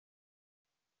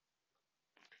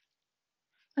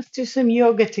Let's do some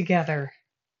yoga together.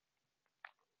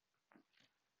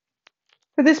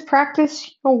 For this practice,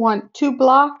 you'll want two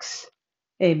blocks,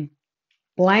 a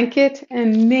blanket,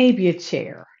 and maybe a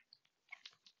chair.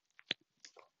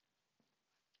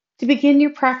 To begin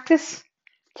your practice,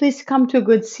 please come to a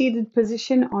good seated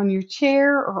position on your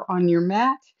chair or on your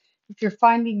mat. If you're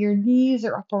finding your knees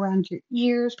are up around your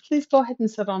ears, please go ahead and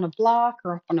sit on a block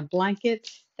or up on a blanket.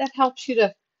 That helps you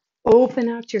to open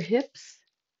out your hips.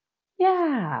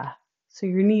 Yeah, so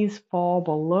your knees fall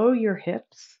below your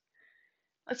hips.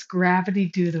 Let's gravity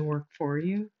do the work for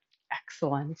you.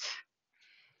 Excellent.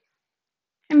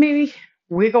 And maybe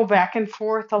wiggle back and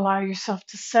forth, allow yourself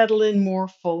to settle in more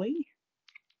fully.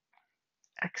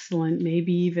 Excellent.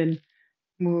 Maybe even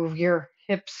move your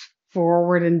hips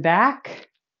forward and back.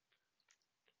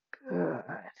 Good.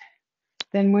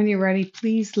 Then, when you're ready,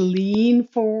 please lean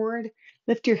forward.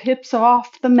 Lift your hips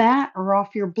off the mat or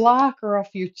off your block or off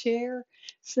your chair.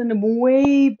 Send them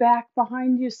way back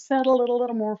behind you. Settle it a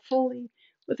little more fully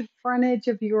with the front edge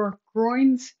of your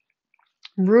groins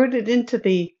rooted into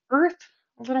the earth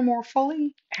a little more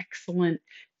fully. Excellent.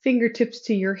 Fingertips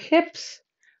to your hips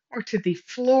or to the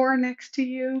floor next to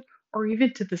you or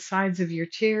even to the sides of your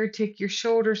chair. Take your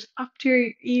shoulders up to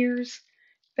your ears,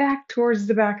 back towards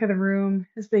the back of the room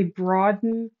as they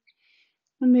broaden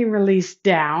and they release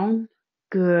down.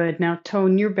 Good. Now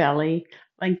tone your belly.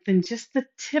 Lengthen just the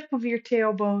tip of your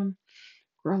tailbone.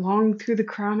 Grow along through the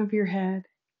crown of your head.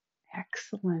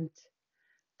 Excellent.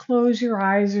 Close your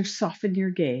eyes or soften your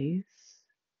gaze.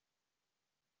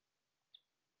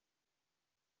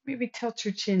 Maybe tilt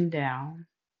your chin down.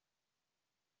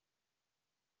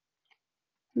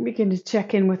 Begin to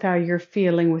check in with how you're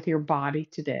feeling with your body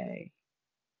today.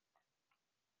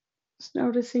 Just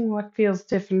noticing what feels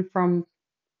different from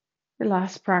your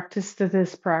last practice to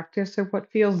this practice, or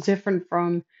what feels different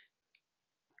from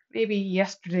maybe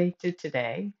yesterday to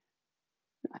today.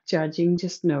 Not judging,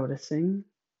 just noticing.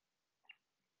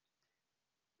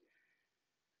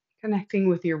 Connecting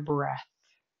with your breath.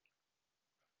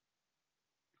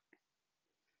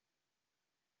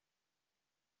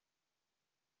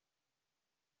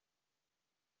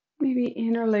 Maybe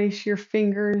interlace your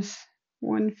fingers,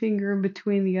 one finger in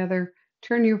between the other.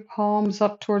 Turn your palms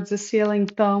up towards the ceiling,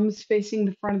 thumbs facing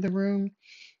the front of the room.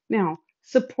 Now,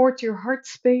 support your heart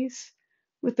space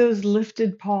with those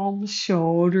lifted palms,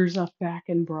 shoulders up, back,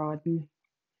 and broaden.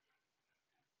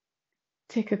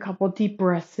 Take a couple deep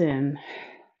breaths in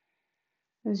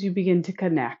as you begin to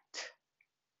connect.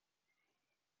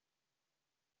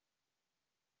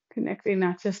 Connecting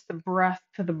not just the breath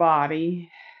to the body,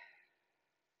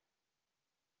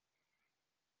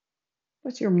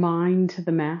 but your mind to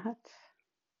the mat.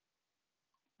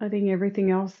 Letting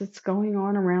everything else that's going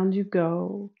on around you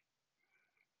go.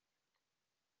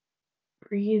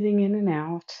 Breathing in and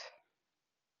out.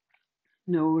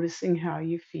 Noticing how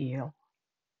you feel.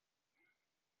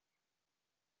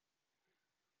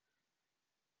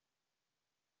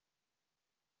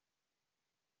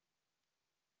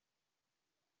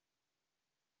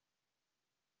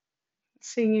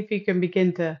 Seeing if you can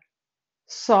begin to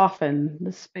soften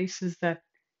the spaces that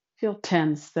feel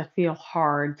tense, that feel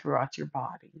hard throughout your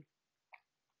body.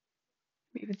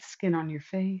 Maybe the skin on your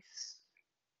face,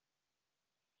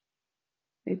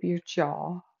 maybe your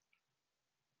jaw,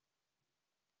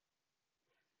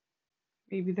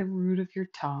 maybe the root of your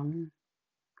tongue.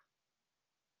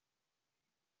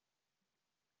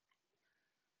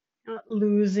 Not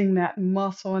losing that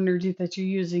muscle energy that you're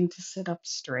using to sit up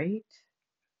straight.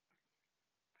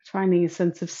 Finding a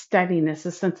sense of steadiness,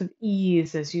 a sense of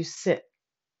ease as you sit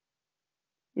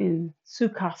in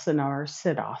Sukhasana or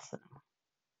Siddhasana.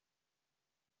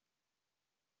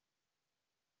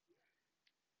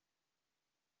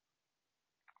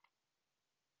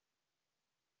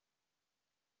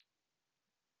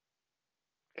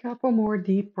 Couple more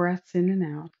deep breaths in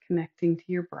and out, connecting to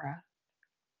your breath.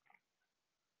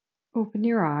 Open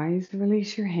your eyes,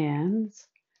 release your hands.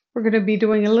 We're going to be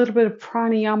doing a little bit of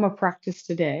pranayama practice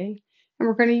today, and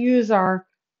we're going to use our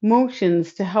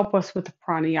motions to help us with the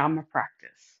pranayama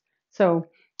practice. So,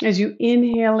 as you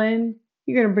inhale in,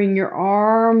 you're going to bring your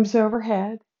arms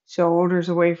overhead, shoulders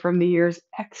away from the ears.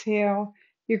 Exhale,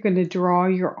 you're going to draw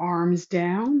your arms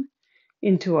down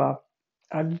into a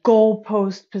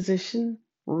goalpost position.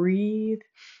 Breathe.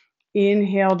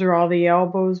 Inhale, draw the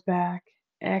elbows back.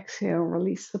 Exhale,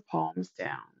 release the palms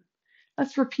down.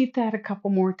 Let's repeat that a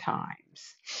couple more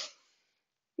times.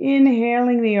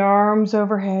 Inhaling the arms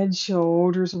overhead,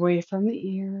 shoulders away from the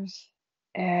ears.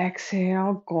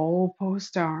 Exhale,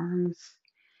 goalpost arms.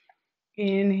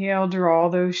 Inhale, draw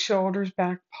those shoulders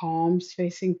back, palms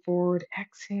facing forward.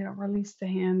 Exhale, release the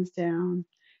hands down.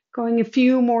 Going a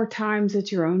few more times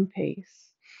at your own pace.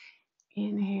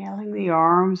 Inhaling the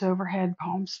arms overhead,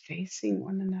 palms facing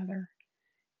one another.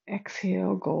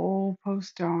 Exhale,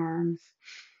 goalpost arms.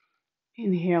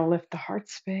 Inhale, lift the heart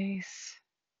space.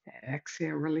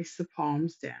 Exhale, release the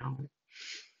palms down.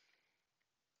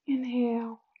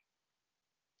 Inhale,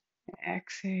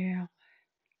 exhale,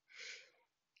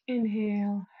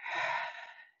 inhale,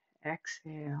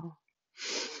 exhale,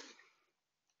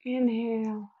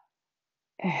 inhale,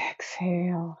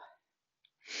 exhale,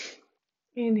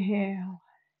 inhale,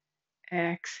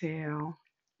 exhale.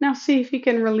 Now see if you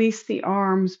can release the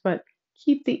arms, but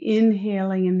keep the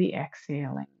inhaling and the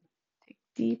exhaling. Take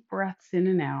deep breaths in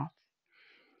and out.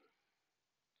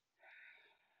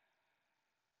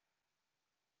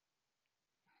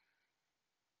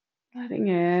 Letting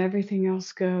everything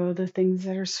else go, the things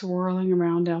that are swirling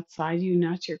around outside you,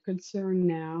 not your concern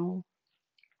now.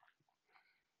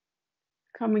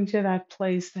 Coming to that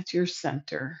place that's your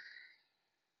center,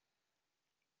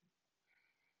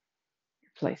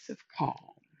 your place of calm.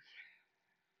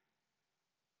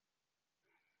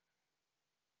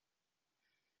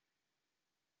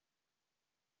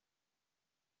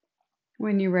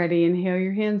 When you're ready, inhale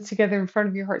your hands together in front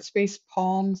of your heart space,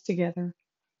 palms together.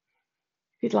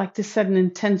 If you'd like to set an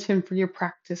intention for your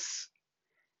practice,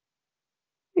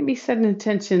 maybe set an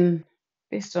intention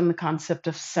based on the concept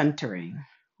of centering,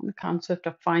 on the concept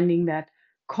of finding that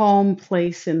calm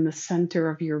place in the center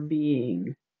of your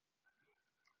being,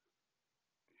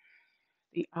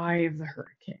 the eye of the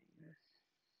hurricane.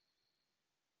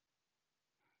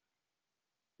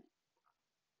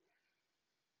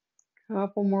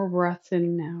 Couple more breaths in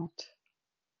and out.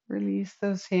 Release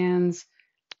those hands.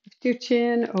 Lift your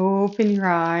chin, open your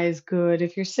eyes. Good.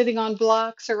 If you're sitting on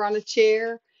blocks or on a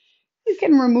chair, you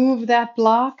can remove that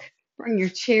block. Bring your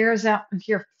chairs out,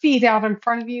 your feet out in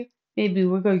front of you. Maybe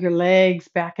wiggle your legs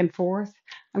back and forth.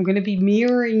 I'm going to be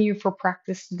mirroring you for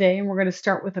practice today, and we're going to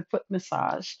start with a foot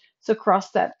massage. So cross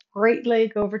that right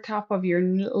leg over top of your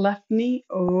left knee.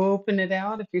 Open it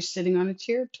out. If you're sitting on a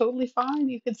chair, totally fine.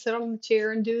 You can sit on the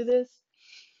chair and do this.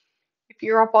 If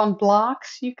you're up on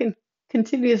blocks, you can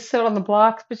continue to sit on the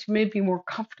blocks, but you may be more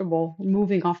comfortable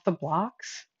moving off the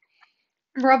blocks.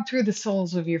 Rub through the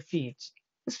soles of your feet,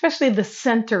 especially the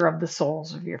center of the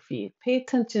soles of your feet. Pay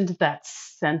attention to that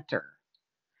center.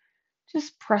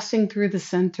 Just pressing through the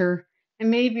center,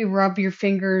 and maybe rub your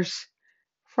fingers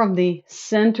from the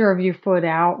center of your foot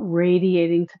out,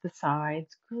 radiating to the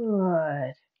sides.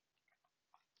 Good.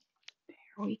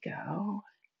 There we go.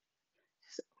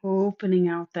 Just opening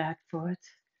out that foot.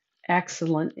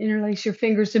 Excellent. Interlace your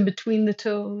fingers in between the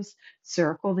toes.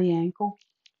 Circle the ankle.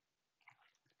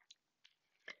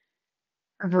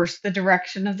 Reverse the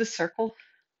direction of the circle.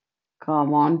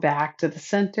 Come on back to the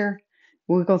center.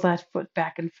 Wiggle that foot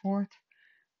back and forth.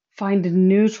 Find a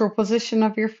neutral position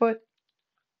of your foot.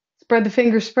 Spread the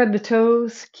fingers, spread the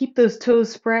toes. Keep those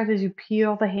toes spread as you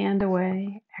peel the hand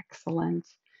away. Excellent.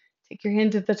 Take your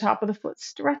hand to the top of the foot.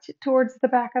 Stretch it towards the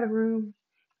back of the room.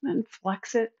 Then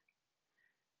flex it.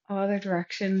 Other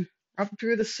direction. Rub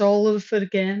through the sole of the foot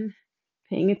again.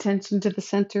 Paying attention to the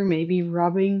center, maybe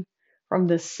rubbing from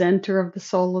the center of the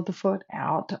sole of the foot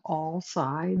out to all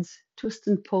sides. Twist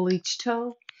and pull each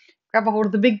toe. Grab a hold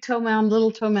of the big toe mound,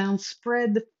 little toe mound.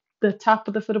 Spread the top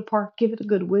of the foot apart. Give it a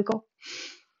good wiggle.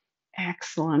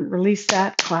 Excellent. Release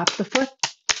that. Clap the foot.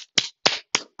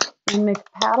 And make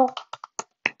a paddle.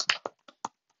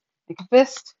 Make a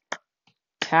fist.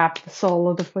 Tap the sole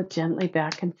of the foot gently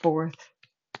back and forth.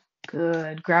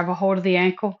 Good. Grab a hold of the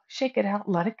ankle. Shake it out.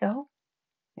 Let it go.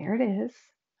 There it is.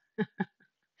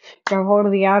 Grab hold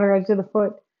of the outer edge of the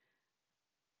foot.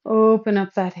 Open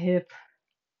up that hip.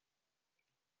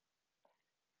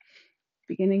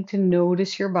 Beginning to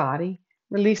notice your body.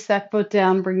 Release that foot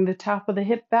down. Bring the top of the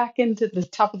hip back into the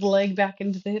top of the leg back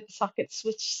into the hip socket.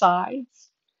 Switch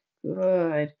sides.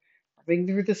 Good. Rubbing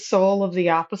through the sole of the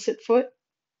opposite foot.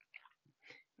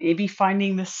 Maybe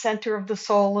finding the center of the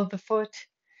sole of the foot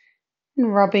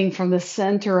and rubbing from the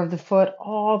center of the foot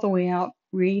all the way out,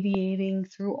 radiating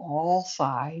through all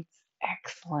sides.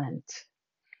 Excellent.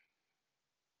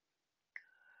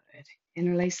 Good.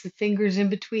 Interlace the fingers in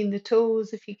between the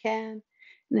toes if you can,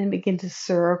 and then begin to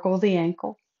circle the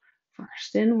ankle.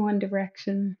 First in one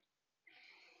direction,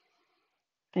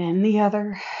 then the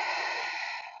other.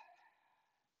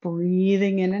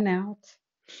 Breathing in and out.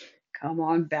 Come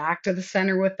on back to the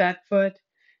center with that foot.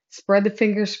 Spread the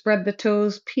fingers, spread the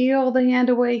toes, peel the hand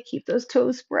away, keep those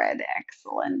toes spread.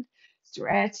 Excellent.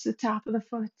 Stretch the top of the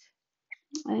foot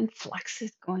and flex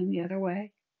it going the other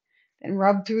way. Then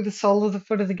rub through the sole of the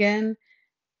foot again.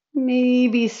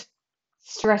 Maybe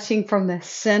stretching from the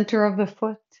center of the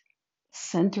foot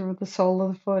Center of the sole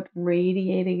of the foot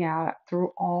radiating out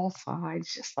through all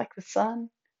sides, just like the sun.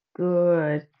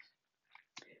 Good.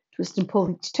 Twist and pull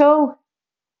each toe.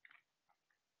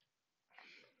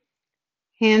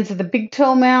 Hands at the big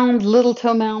toe mound, little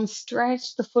toe mound.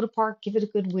 Stretch the foot apart. Give it a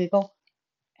good wiggle.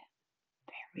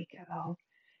 There we go.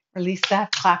 Release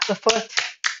that. Clap the foot.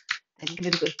 Then give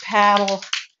it a good paddle.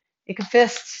 Make a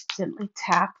fist. Gently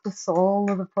tap the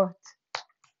sole of the foot.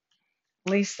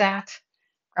 Release that.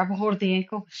 Grab a hold of the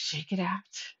ankle. Shake it out.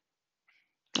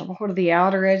 Grab a hold of the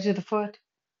outer edge of the foot.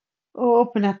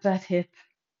 Open up that hip.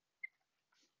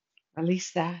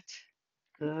 Release that.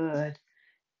 Good.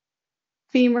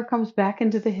 Femur comes back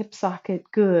into the hip socket.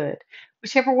 Good.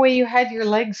 Whichever way you had your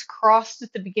legs crossed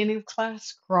at the beginning of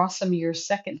class, cross them your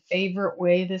second favorite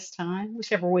way this time.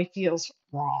 Whichever way feels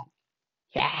wrong.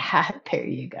 Yeah, there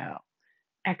you go.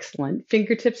 Excellent.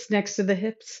 Fingertips next to the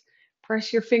hips.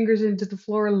 Press your fingers into the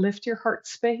floor. Lift your heart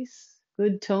space.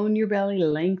 Good. Tone your belly.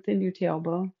 Lengthen your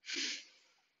tailbone.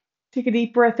 Take a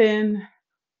deep breath in.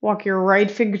 Walk your right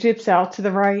fingertips out to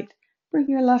the right. Bring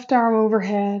your left arm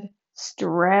overhead.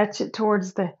 Stretch it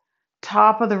towards the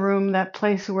top of the room, that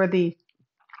place where the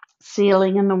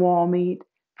ceiling and the wall meet.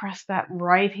 Press that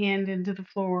right hand into the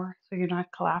floor so you're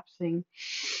not collapsing.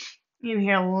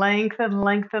 Inhale, lengthen,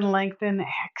 lengthen, lengthen.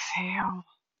 Exhale.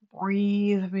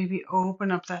 Breathe, maybe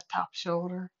open up that top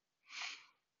shoulder.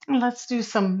 And let's do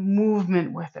some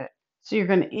movement with it. So you're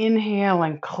going to inhale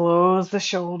and close the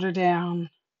shoulder down.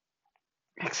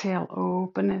 Exhale,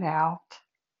 open it out.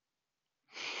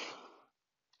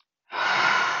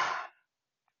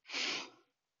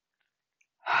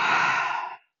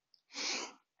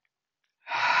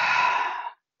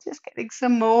 Just getting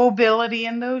some mobility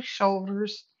in those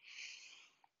shoulders.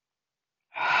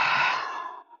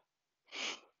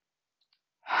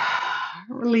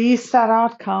 Release that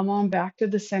out. Come on back to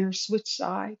the center. Switch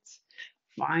sides.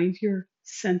 Find your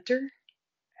center.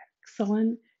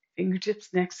 Excellent. Fingertips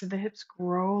next to the hips.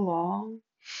 Grow long.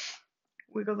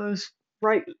 Wiggle those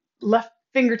left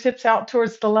fingertips out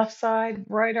towards the left side.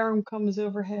 Right arm comes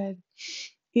overhead.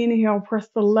 Inhale, press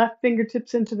the left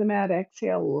fingertips into the mat.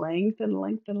 Exhale, lengthen,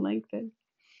 lengthen, lengthen.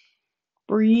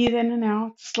 Breathe in and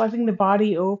out, just letting the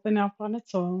body open up on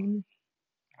its own.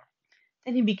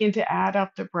 Then you begin to add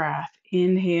up the breath,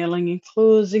 inhaling and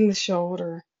closing the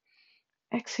shoulder,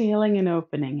 exhaling and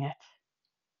opening it.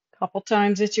 A couple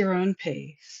times at your own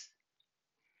pace.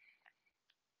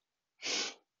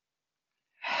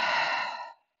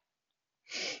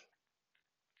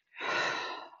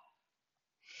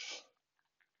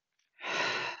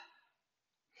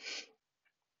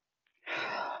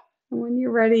 And when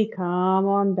you're ready, come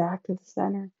on back to the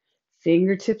center.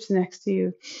 Fingertips next to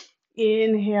you.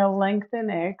 Inhale, lengthen.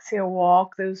 Exhale,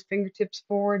 walk those fingertips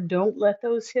forward. Don't let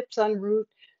those hips unroot.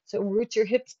 So root your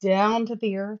hips down to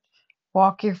the earth.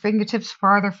 Walk your fingertips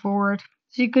farther forward.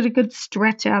 So you get a good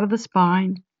stretch out of the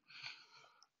spine.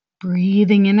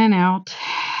 Breathing in and out.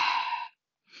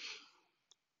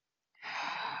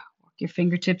 Walk your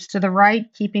fingertips to the right,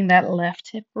 keeping that left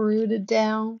hip rooted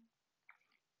down.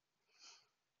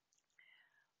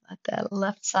 Let that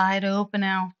left side open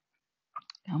out.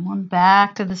 Come on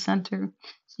back to the center.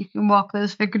 So you can walk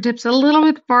those fingertips a little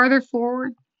bit farther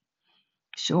forward.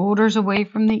 Shoulders away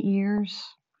from the ears.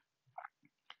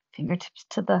 Fingertips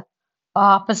to the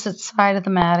opposite side of the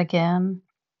mat again.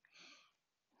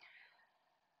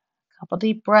 Couple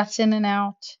deep breaths in and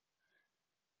out.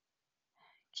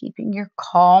 Keeping your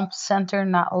calm center,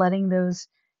 not letting those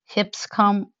hips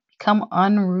become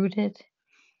unrooted.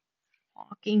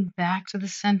 Walking back to the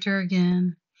center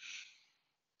again.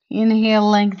 Inhale,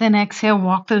 lengthen, exhale,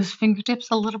 walk those fingertips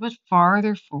a little bit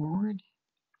farther forward.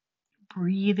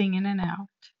 Breathing in and out.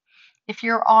 If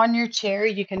you're on your chair,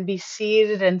 you can be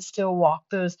seated and still walk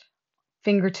those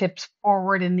fingertips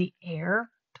forward in the air.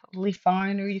 Totally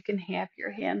fine. Or you can have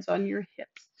your hands on your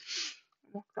hips.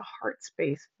 Walk the heart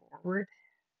space forward.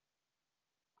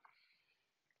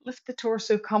 Lift the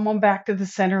torso, come on back to the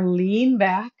center, lean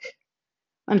back,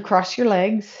 uncross your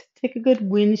legs, take a good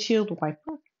windshield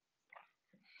wiper.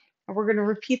 And we're going to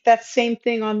repeat that same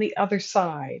thing on the other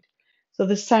side. So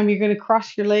this time you're going to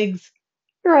cross your legs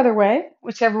your other way,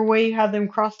 whichever way you had them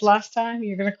crossed last time.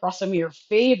 You're going to cross them your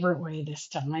favorite way this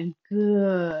time.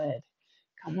 Good.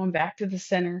 Come on back to the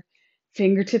center.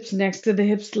 Fingertips next to the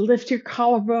hips. Lift your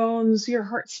collarbones, your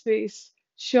heart space.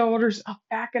 Shoulders up,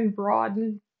 back, and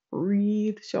broaden.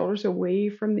 Breathe. Shoulders away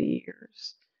from the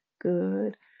ears.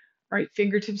 Good. Right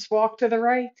fingertips walk to the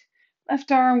right.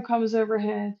 Left arm comes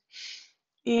overhead.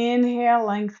 Inhale,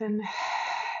 lengthen.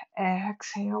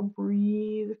 Exhale,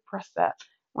 breathe. Press that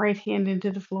right hand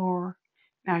into the floor.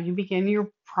 Now you begin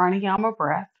your pranayama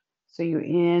breath. So you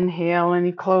inhale and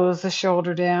you close the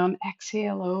shoulder down.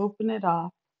 Exhale, open it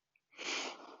up.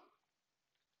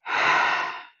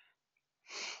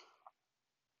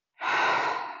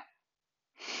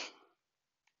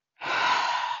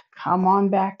 Come on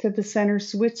back to the center,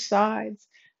 switch sides.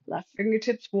 Left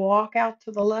fingertips walk out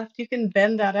to the left. You can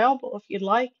bend that elbow if you'd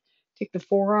like. Take the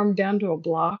forearm down to a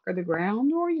block or the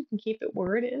ground, or you can keep it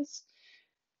where it is.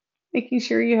 Making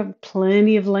sure you have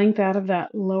plenty of length out of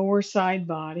that lower side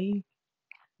body.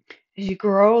 As you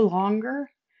grow longer,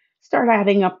 start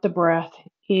adding up the breath.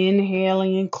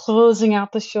 Inhaling and closing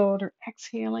out the shoulder.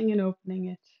 Exhaling and opening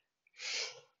it.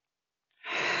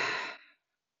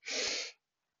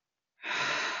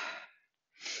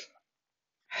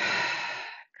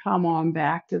 Come on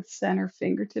back to the center,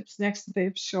 fingertips next to the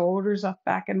hips, shoulders up,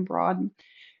 back, and broaden.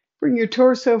 Bring your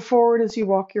torso forward as you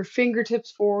walk your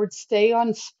fingertips forward. Stay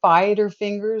on spider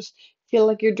fingers. Feel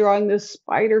like you're drawing those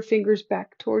spider fingers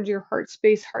back towards your heart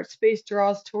space. Heart space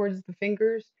draws towards the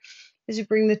fingers. As you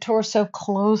bring the torso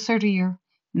closer to your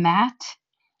mat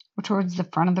or towards the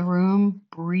front of the room,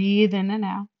 breathe in and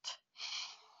out.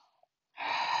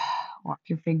 Walk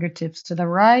your fingertips to the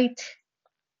right,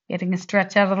 getting a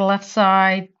stretch out of the left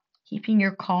side, keeping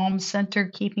your calm center,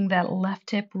 keeping that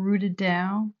left hip rooted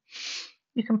down.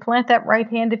 You can plant that right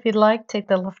hand if you'd like. Take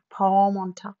the left palm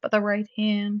on top of the right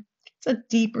hand. It's a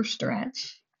deeper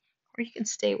stretch. Or you can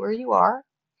stay where you are.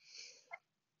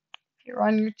 If you're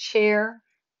on your chair,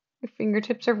 your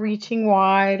fingertips are reaching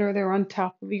wide or they're on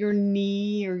top of your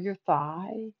knee or your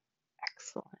thigh.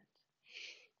 Excellent.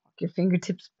 Walk your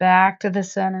fingertips back to the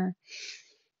center.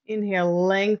 Inhale,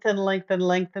 lengthen, lengthen,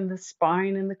 lengthen the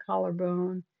spine and the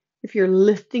collarbone. If you're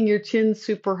lifting your chin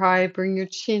super high, bring your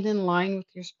chin in line with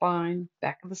your spine.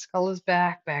 Back of the skull is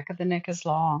back of the neck is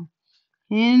long.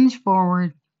 Hinge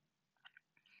forward.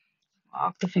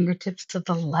 Walk the fingertips to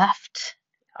the left,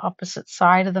 opposite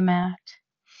side of the mat.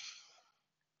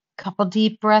 Couple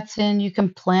deep breaths in. You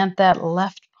can plant that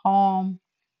left palm.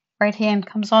 Right hand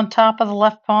comes on top of the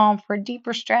left palm for a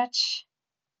deeper stretch.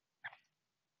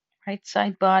 Right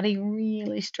side body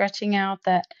really stretching out.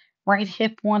 That right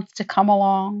hip wants to come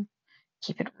along.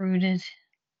 Keep it rooted.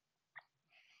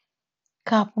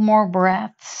 Couple more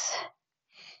breaths.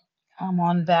 Come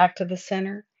on back to the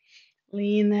center.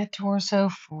 Lean that torso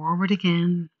forward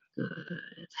again.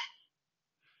 Good.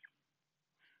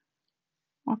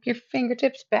 Walk your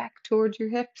fingertips back towards your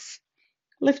hips.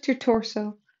 Lift your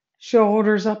torso.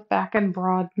 Shoulders up, back, and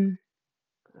broaden.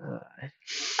 Good.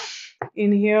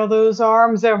 Inhale those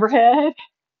arms overhead.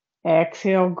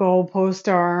 Exhale,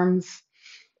 goalpost arms.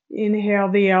 Inhale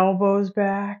the elbows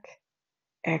back.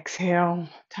 Exhale,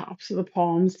 tops of the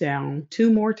palms down.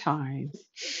 2 more times.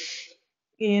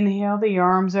 Inhale the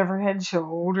arms overhead,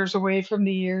 shoulders away from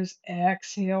the ears.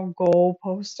 Exhale,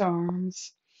 goalpost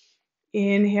arms.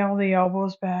 Inhale the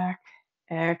elbows back.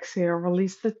 Exhale,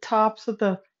 release the tops of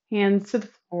the hands to the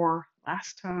floor.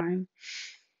 Last time.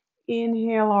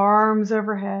 Inhale, arms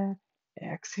overhead.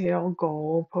 Exhale,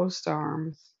 goalpost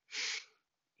arms.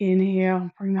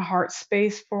 Inhale, bring the heart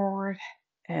space forward.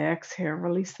 Exhale,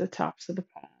 release the tops of the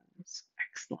palms.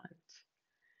 Excellent.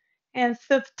 And to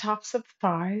the tops of the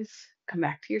thighs. Come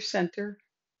back to your center.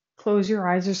 Close your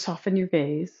eyes or soften your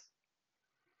gaze.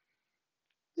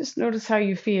 Just notice how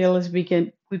you feel as we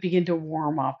begin to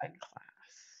warm up in class.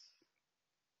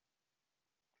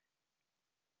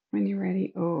 When you're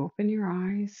ready, open your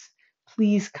eyes.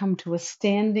 Please come to a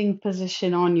standing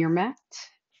position on your mat.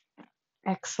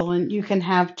 Excellent. You can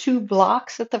have 2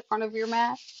 blocks at the front of your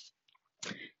mat.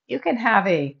 You can have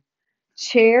a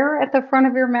chair at the front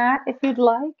of your mat if you'd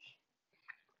like.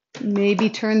 Maybe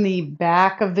turn the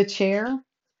back of the chair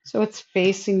so it's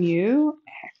facing you.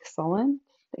 Excellent.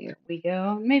 There we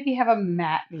go. Maybe have a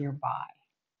mat nearby.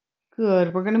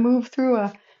 Good. We're going to move through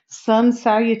a sun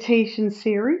salutation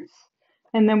series,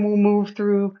 and then we'll move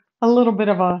through a little bit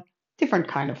of a different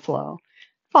kind of flow.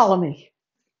 Follow me.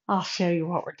 I'll show you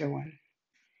what we're doing.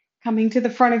 Coming to the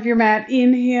front of your mat,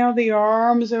 inhale the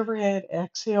arms overhead.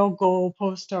 Exhale,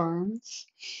 goalpost arms.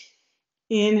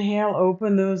 Inhale,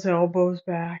 open those elbows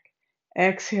back.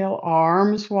 Exhale,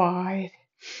 arms wide.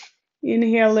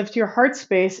 Inhale, lift your heart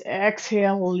space.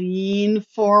 Exhale, lean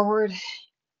forward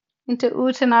into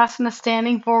Uttanasana,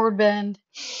 standing forward bend.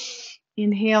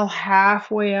 Inhale,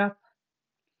 halfway up.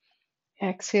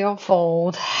 Exhale,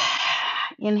 fold.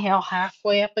 Inhale,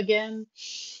 halfway up again.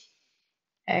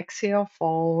 Exhale,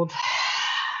 fold.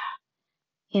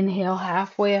 Inhale,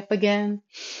 halfway up again.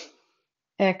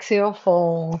 Exhale,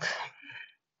 fold.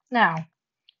 Now,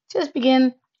 just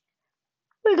begin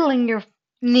wiggling your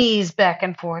knees back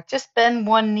and forth. Just bend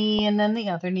one knee and then the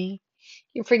other knee.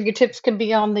 Your fingertips can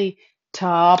be on the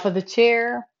Top of the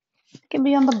chair. It can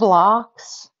be on the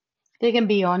blocks. They can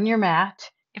be on your mat.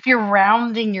 If you're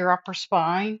rounding your upper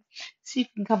spine, see if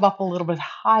you can come up a little bit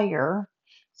higher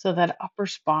so that upper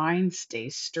spine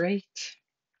stays straight.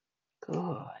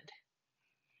 Good.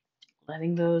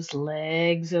 Letting those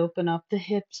legs open up, the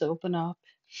hips open up.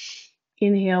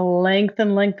 Inhale,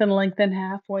 lengthen, lengthen, lengthen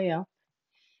halfway up.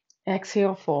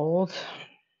 Exhale, fold.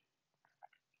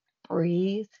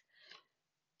 Breathe.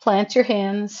 Plant your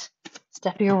hands.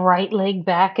 Step your right leg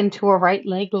back into a right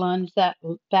leg lunge. That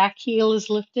back heel is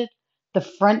lifted. The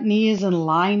front knee is in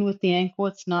line with the ankle.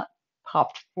 It's not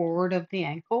popped forward of the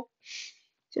ankle.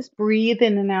 Just breathe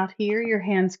in and out here. Your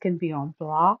hands can be on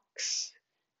blocks.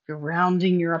 You're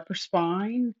rounding your upper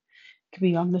spine. It can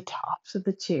be on the tops of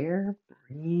the chair.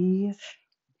 Breathe.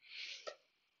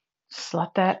 Just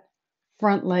let that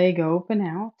front leg open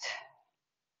out.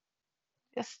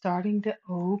 Just starting to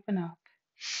open up.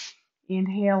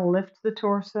 Inhale, lift the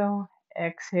torso.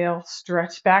 Exhale,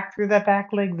 stretch back through that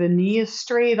back leg. The knee is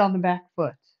straight on the back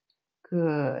foot.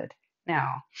 Good.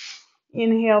 Now,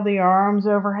 inhale the arms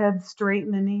overhead,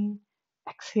 straighten the knee.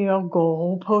 Exhale,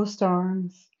 goalpost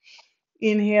arms.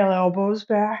 Inhale, elbows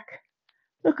back.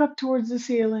 Look up towards the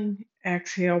ceiling.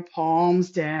 Exhale,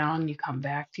 palms down. You come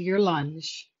back to your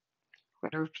lunge. We're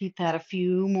going to repeat that a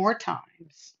few more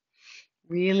times.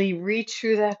 Really reach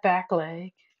through that back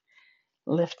leg.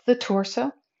 Lift the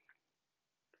torso.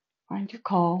 Find your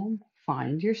calm.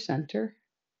 Find your center.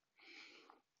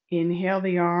 Inhale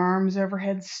the arms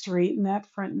overhead, straighten that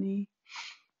front knee.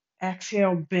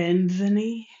 Exhale, bend the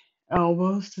knee,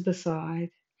 elbows to the side.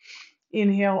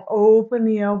 Inhale, open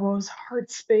the elbows,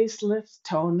 heart space lifts,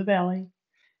 tone the belly.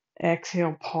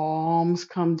 Exhale, palms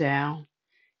come down,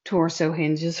 torso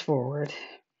hinges forward.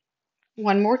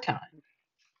 One more time.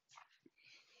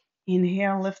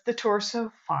 Inhale, lift the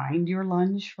torso, find your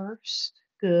lunge first.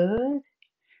 Good.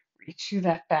 Reach through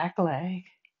that back leg.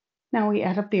 Now we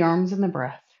add up the arms and the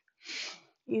breath.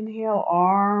 Inhale,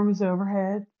 arms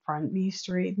overhead, front knee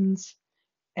straightens.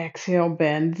 Exhale,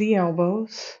 bend the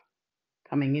elbows,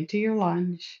 coming into your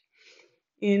lunge.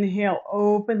 Inhale,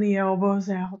 open the elbows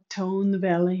out, tone the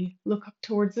belly, look up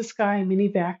towards the sky, mini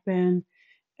back bend.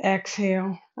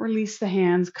 Exhale, release the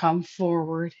hands, come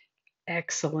forward.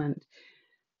 Excellent.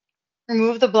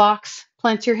 Remove the blocks,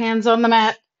 plant your hands on the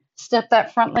mat, step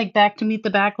that front leg back to meet the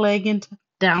back leg into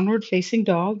downward facing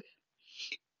dog.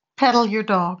 Pedal your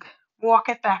dog, walk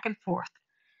it back and forth.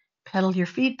 Pedal your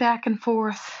feet back and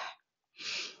forth.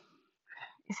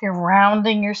 If you're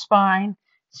rounding your spine,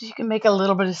 so you can make a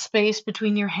little bit of space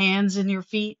between your hands and your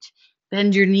feet.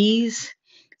 Bend your knees.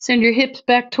 Send your hips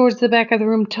back towards the back of the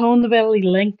room. Tone the belly,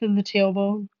 lengthen the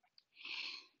tailbone.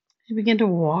 You begin to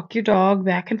walk your dog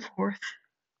back and forth.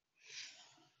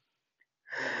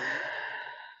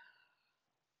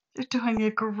 You're doing a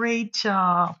great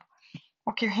job.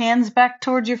 Walk your hands back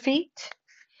towards your feet.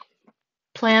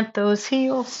 Plant those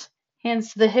heels.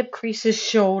 Hands to the hip creases,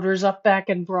 shoulders up, back,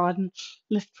 and broaden.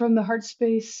 Lift from the heart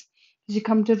space as you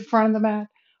come to the front of the mat.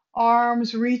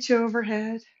 Arms reach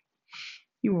overhead.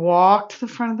 You walk to the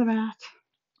front of the mat.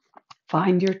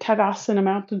 Find your Tadasana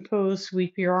mountain pose.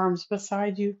 Sweep your arms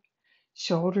beside you.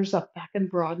 Shoulders up, back, and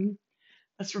broaden.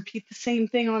 Let's repeat the same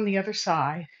thing on the other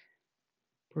side.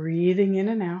 Breathing in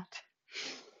and out.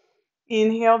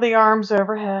 Inhale the arms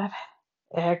overhead.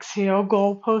 Exhale,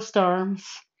 goalpost arms.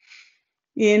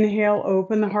 Inhale,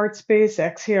 open the heart space.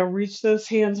 Exhale, reach those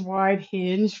hands wide.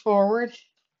 Hinge forward.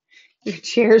 Your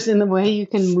chair's in the way. You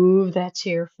can move that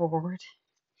chair forward.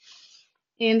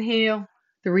 Inhale,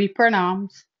 3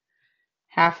 pranams.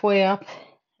 Halfway up.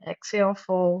 Exhale,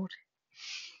 fold.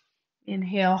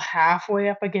 Inhale, halfway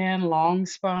up again, long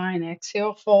spine.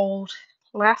 Exhale, fold.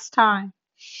 Last time.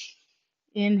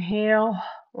 Inhale,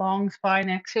 long spine.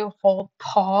 Exhale, fold.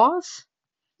 Pause.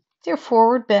 With your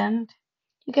forward bend.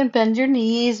 You can bend your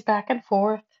knees back and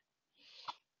forth.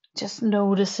 Just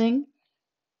noticing.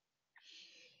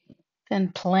 Then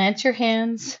plant your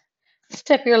hands.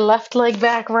 Step your left leg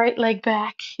back, right leg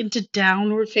back into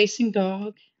downward facing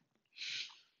dog.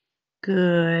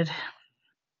 Good.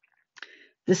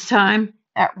 This time,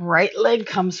 that right leg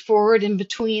comes forward in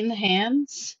between the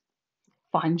hands.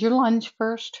 Find your lunge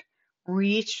first.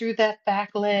 Reach through that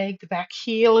back leg. The back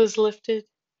heel is lifted.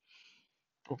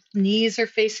 Both knees are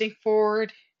facing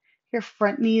forward. Your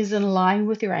front knee is in line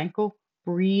with your ankle.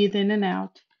 Breathe in and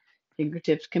out.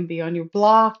 Fingertips can be on your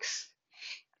blocks.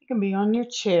 It can be on your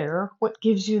chair. What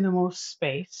gives you the most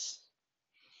space?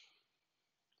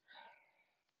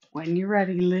 When you're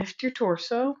ready, lift your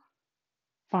torso.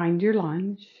 Find your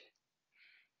lunge.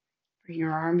 Bring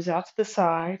your arms out to the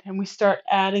side. And we start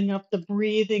adding up the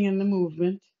breathing and the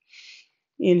movement.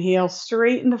 Inhale,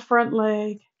 straighten the front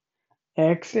leg.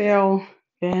 Exhale,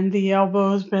 bend the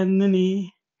elbows, bend the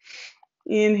knee.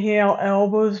 Inhale,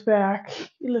 elbows back.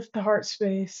 You lift the heart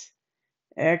space.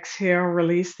 Exhale,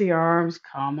 release the arms.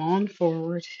 Come on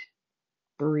forward.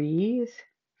 Breathe.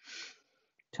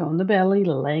 Tone the belly,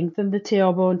 lengthen the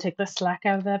tailbone, take the slack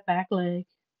out of that back leg.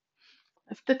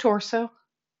 Lift the torso.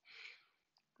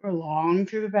 Go long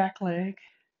through the back leg.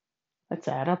 Let's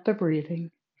add up the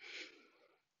breathing.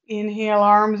 Inhale,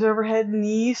 arms overhead,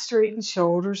 knees straighten,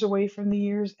 shoulders away from the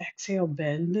ears. Exhale,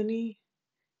 bend the knee,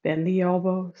 bend the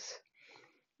elbows.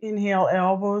 Inhale,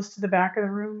 elbows to the back of the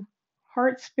room.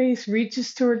 Heart space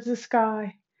reaches towards the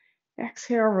sky.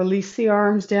 Exhale, release the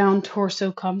arms down,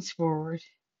 torso comes forward.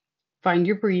 Find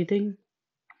your breathing.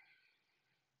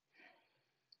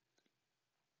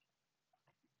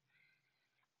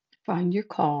 Find your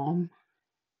calm.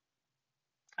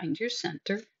 Find your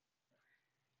center.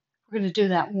 We're going to do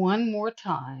that one more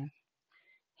time.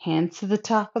 Hands to the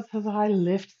top of the thigh,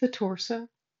 lift the torso.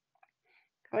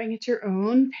 Going at your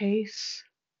own pace.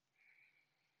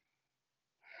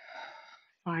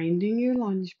 Finding your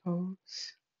lunge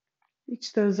pose.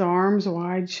 Reach those arms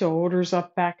wide, shoulders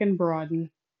up, back, and broaden.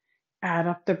 Add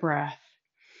up the breath.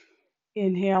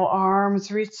 Inhale,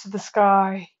 arms reach to the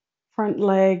sky. Front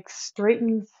leg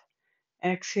straightens.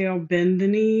 Exhale, bend the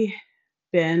knee.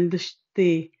 Bend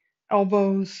the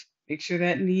elbows. Make sure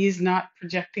that knee is not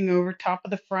projecting over top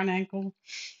of the front ankle.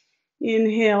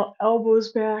 Inhale,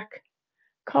 elbows back.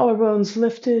 Collarbones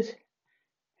lifted.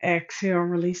 Exhale,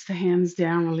 release the hands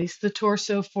down. Release the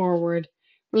torso forward.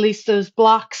 Release those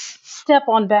blocks. Step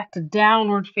on back to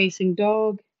downward facing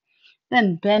dog.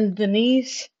 Then bend the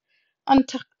knees.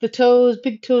 Untuck the toes,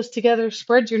 big toes together.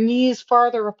 Spread your knees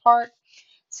farther apart.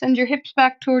 Send your hips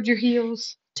back towards your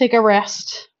heels. Take a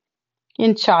rest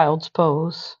in child's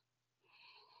pose.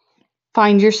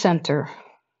 Find your center.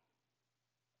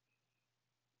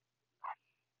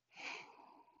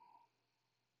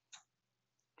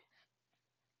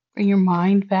 Bring your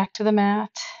mind back to the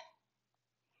mat.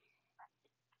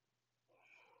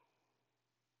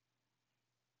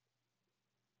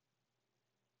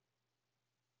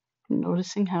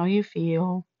 Noticing how you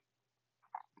feel.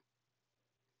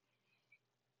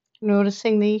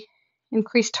 Noticing the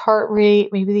increased heart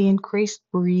rate, maybe the increased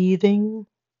breathing.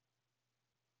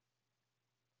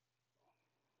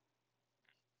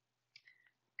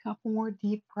 Couple more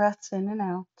deep breaths in and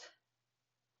out.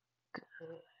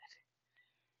 Good.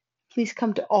 Please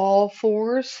come to all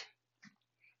fours.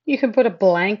 You can put a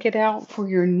blanket out for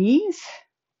your knees.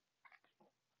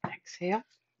 Exhale.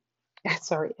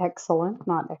 Sorry, excellent,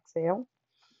 not exhale.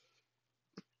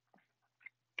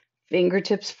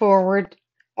 Fingertips forward.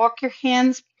 Walk your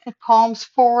hands and palms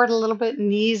forward a little bit,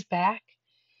 knees back.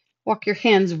 Walk your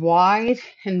hands wide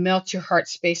and melt your heart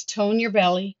space. Tone your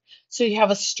belly so you have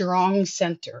a strong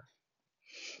center.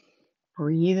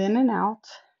 Breathe in and out.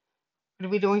 We're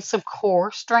going to be doing some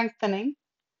core strengthening.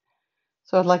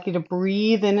 So I'd like you to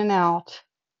breathe in and out.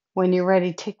 When you're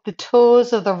ready, take the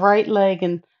toes of the right leg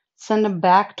and send them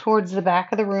back towards the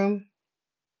back of the room.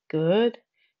 Good.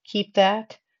 Keep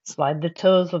that. Slide the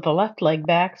toes of the left leg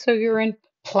back so you're in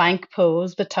plank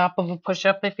pose, the top of a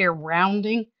push-up. If you're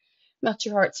rounding, melt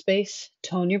your heart space,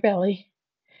 tone your belly,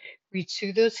 reach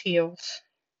through those heels.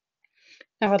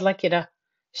 Now I'd like you to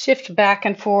shift back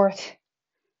and forth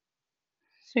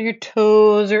so your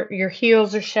toes or your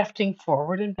heels are shifting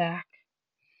forward and back.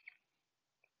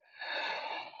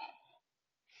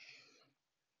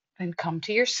 Then come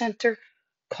to your center,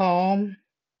 calm.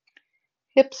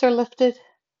 Hips are lifted.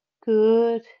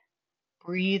 Good.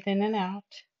 Breathe in and out.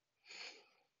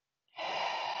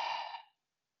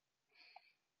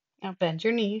 Now bend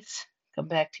your knees. Come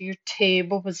back to your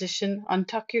table position.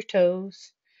 Untuck your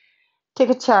toes. Take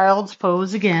a child's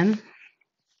pose again.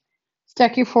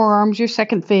 Stack your forearms your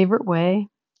second favorite way.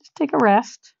 Just take a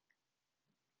rest.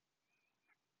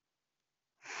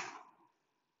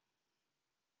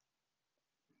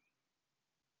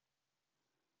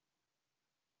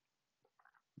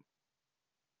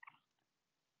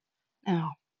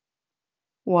 Now,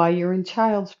 while you're in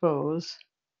child's pose,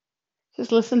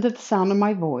 just listen to the sound of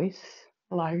my voice.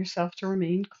 Allow yourself to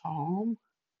remain calm.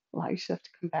 Allow yourself to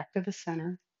come back to the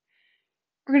center.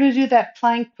 We're going to do that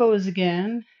plank pose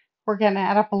again. We're going to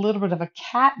add up a little bit of a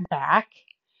cat back.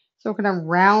 So we're going to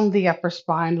round the upper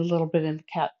spine a little bit in the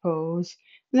cat pose.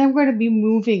 And then we're going to be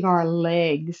moving our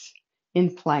legs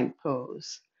in plank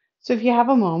pose. So if you have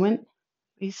a moment,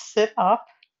 please sit up.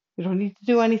 You don't need to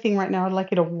do anything right now. I'd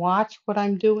like you to watch what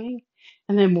I'm doing,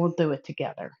 and then we'll do it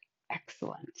together.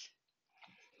 Excellent.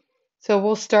 So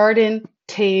we'll start in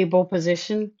table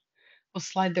position. We'll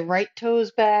slide the right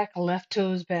toes back, left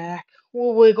toes back.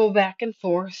 We'll wiggle back and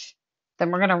forth.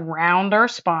 Then we're going to round our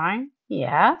spine.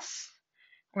 Yes.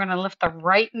 We're going to lift the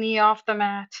right knee off the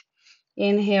mat.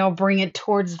 Inhale, bring it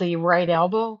towards the right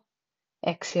elbow.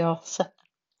 Exhale, set the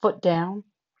foot down.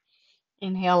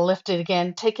 Inhale, lift it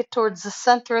again. Take it towards the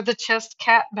center of the chest,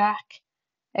 cat back.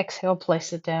 Exhale,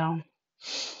 place it down.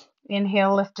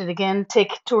 Inhale, lift it again.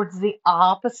 Take it towards the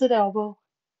opposite elbow.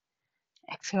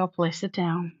 Exhale, place it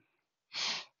down.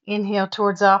 Inhale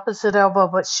towards opposite elbow,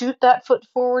 but shoot that foot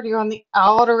forward. You're on the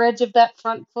outer edge of that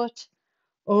front foot.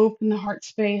 Open the heart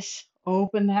space.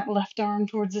 Open that left arm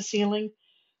towards the ceiling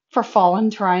for fallen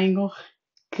triangle.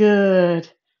 Good.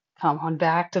 Come on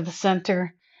back to the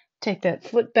center. Take that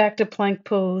foot back to plank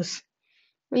pose.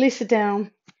 Release it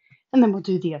down. And then we'll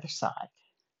do the other side.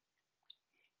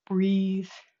 Breathe.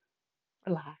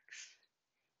 Relax.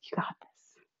 You got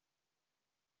this.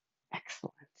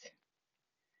 Excellent.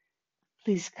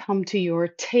 Please come to your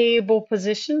table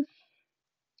position.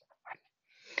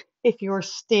 If you're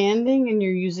standing and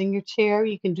you're using your chair,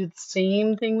 you can do the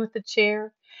same thing with the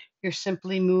chair. You're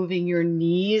simply moving your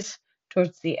knees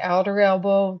towards the outer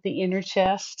elbow, the inner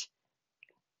chest,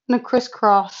 and a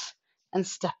crisscross and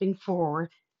stepping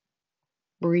forward.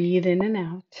 Breathe in and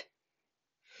out.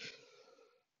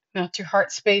 Melt your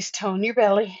heart space, tone your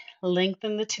belly,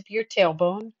 lengthen the tip of your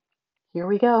tailbone. Here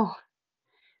we go.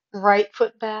 Right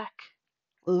foot back,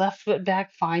 left foot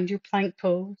back, find your plank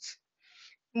pose.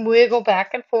 Wiggle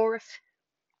back and forth.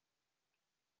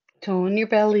 Tone your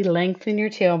belly, lengthen your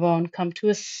tailbone, come to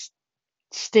a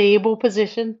stable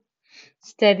position,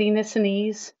 steadiness and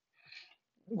ease.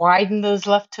 Widen those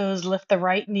left toes, lift the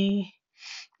right knee.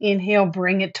 Inhale,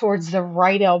 bring it towards the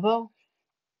right elbow.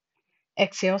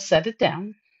 Exhale, set it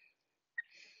down.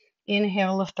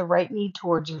 Inhale, lift the right knee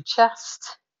towards your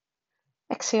chest.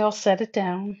 Exhale, set it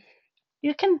down.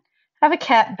 You can have a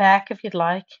cat back if you'd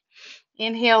like.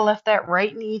 Inhale, lift that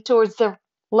right knee towards the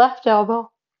left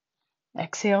elbow.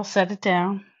 Exhale, set it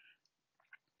down.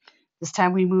 This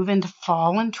time we move into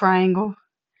fallen triangle.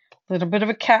 A little bit of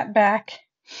a cat back.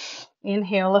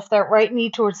 Inhale, lift that right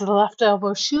knee towards the left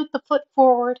elbow. Shoot the foot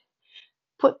forward.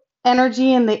 Put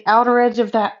energy in the outer edge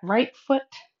of that right foot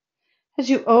as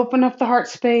you open up the heart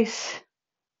space.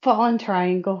 Fallen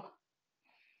triangle.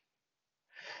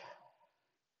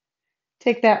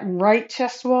 Take that right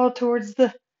chest wall towards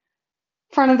the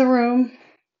front of the room.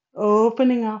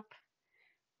 Opening up.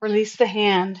 Release the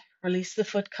hand. Release the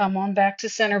foot. Come on back to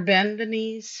center. Bend the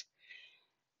knees.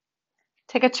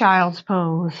 Take a child's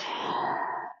pose.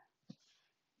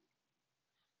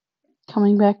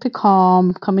 Coming back to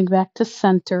calm. Coming back to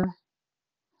center.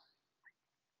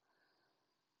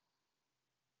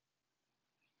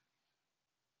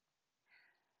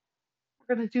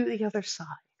 We're going to do the other side.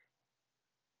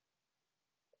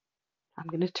 I'm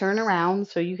going to turn around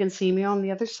so you can see me on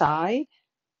the other side.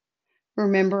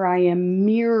 Remember, I am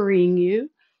mirroring you.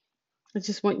 I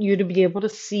just want you to be able to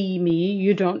see me.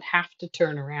 You don't have to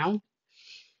turn around.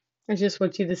 I just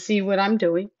want you to see what I'm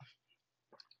doing.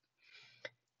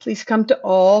 Please come to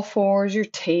all fours, your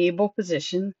table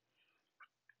position.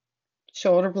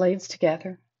 Shoulder blades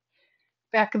together.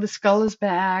 Back of the skull is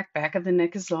back. Back of the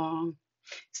neck is long.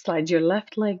 Slide your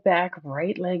left leg back,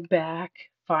 right leg back.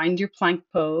 Find your plank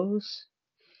pose.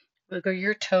 Wiggle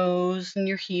your toes and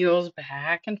your heels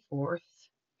back and forth.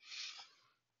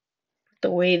 Put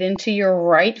the weight into your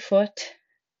right foot.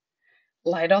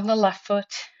 Light on the left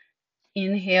foot.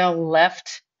 Inhale,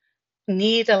 left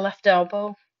knee to left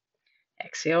elbow.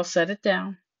 Exhale, set it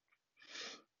down.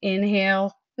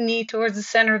 Inhale, knee towards the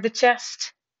center of the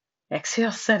chest.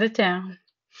 Exhale, set it down.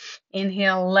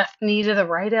 Inhale, left knee to the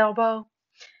right elbow.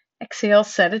 Exhale,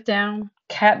 set it down.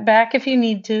 Cat back if you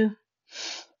need to.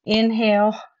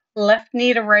 Inhale, left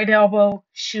knee to right elbow.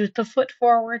 Shoot the foot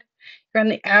forward. You're on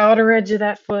the outer edge of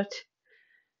that foot.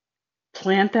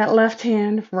 Plant that left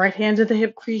hand, right hand to the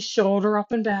hip crease, shoulder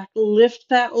up and back. Lift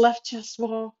that left chest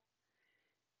wall.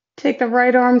 Take the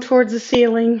right arm towards the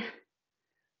ceiling,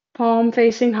 palm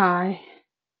facing high.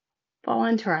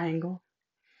 Fallen triangle.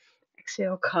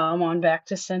 Exhale, come on back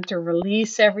to center.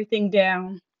 Release everything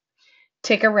down.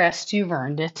 Take a rest. You've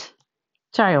earned it.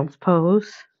 Child's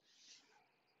pose.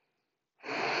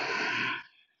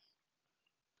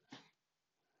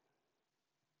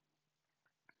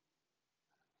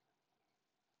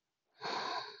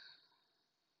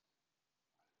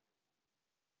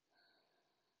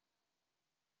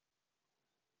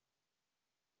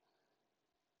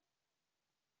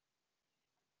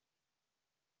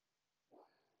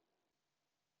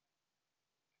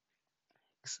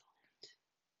 Excellent.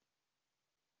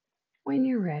 When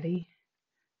you're ready,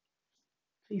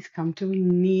 Please come to a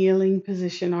kneeling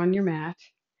position on your mat.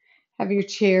 Have your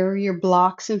chair, your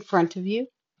blocks in front of you.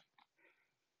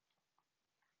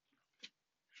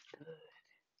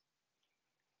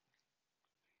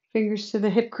 Fingers to the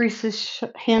hip creases,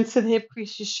 hands to the hip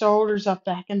creases, shoulders up,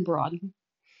 back, and broaden.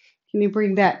 Can you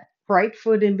bring that right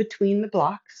foot in between the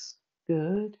blocks?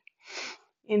 Good.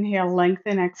 Inhale,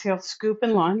 lengthen, exhale, scoop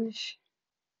and lunge.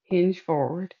 Hinge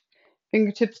forward.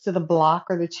 Fingertips to the block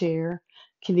or the chair.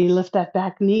 Can you lift that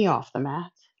back knee off the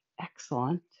mat?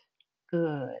 Excellent.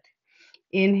 Good.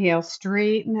 Inhale,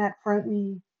 straighten that front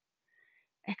knee.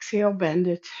 Exhale, bend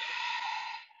it.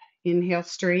 Inhale,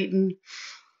 straighten.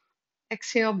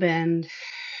 Exhale, bend.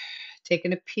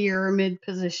 Taking a pyramid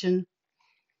position.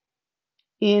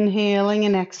 Inhaling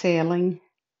and exhaling.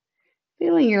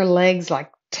 Feeling your legs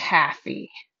like taffy,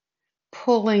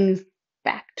 pulling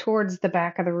back towards the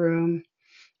back of the room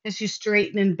as you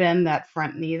straighten and bend that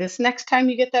front knee. This next time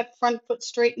you get that front foot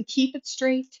straight and keep it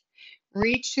straight,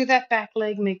 reach through that back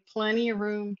leg, make plenty of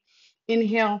room.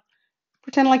 Inhale,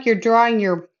 pretend like you're drawing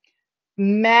your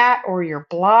mat or your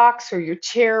blocks or your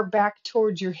chair back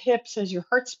towards your hips as your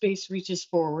heart space reaches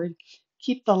forward.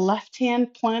 Keep the left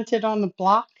hand planted on the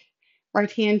block,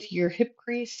 right hand to your hip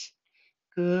crease.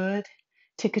 Good.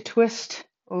 Take a twist,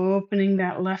 opening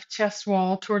that left chest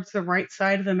wall towards the right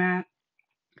side of the mat.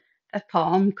 That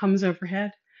palm comes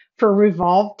overhead for a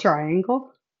revolved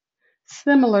triangle,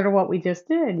 similar to what we just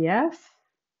did, yes?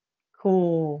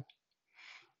 Cool.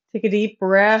 Take a deep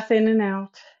breath in and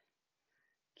out.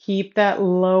 Keep that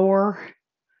lower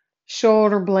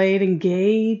shoulder blade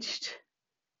engaged.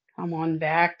 Come on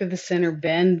back to the center,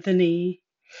 bend the knee.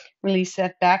 Release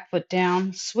that back foot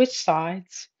down, switch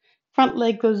sides. Front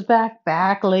leg goes back,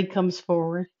 back leg comes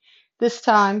forward. This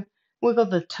time, wiggle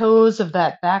the toes of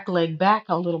that back leg back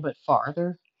a little bit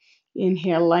farther.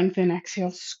 Inhale, lengthen, exhale,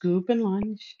 scoop and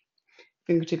lunge.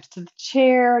 Fingertips to the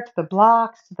chair, to the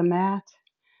blocks, to the mat.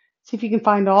 See if you can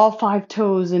find all 5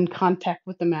 toes in contact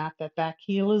with the mat. That back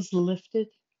heel is lifted.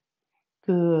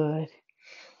 Good.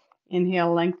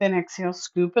 Inhale, lengthen, exhale,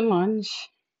 scoop and lunge.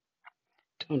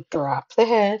 Don't drop the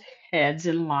head. Head's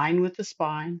in line with the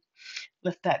spine.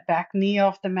 Lift that back knee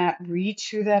off the mat. Reach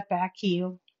through that back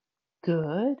heel.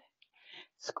 Good.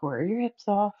 Square your hips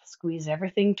off. Squeeze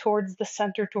everything towards the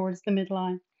center, towards the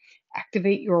midline.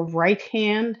 Activate your right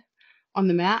hand on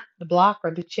the mat, the block,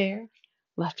 or the chair.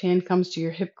 Left hand comes to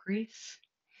your hip crease.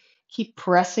 Keep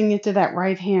pressing into that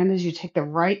right hand as you take the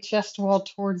right chest wall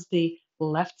towards the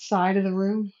left side of the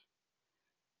room.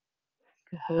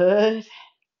 Good.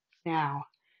 Now,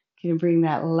 can you bring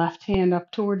that left hand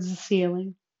up towards the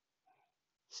ceiling?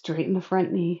 Straighten the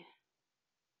front knee.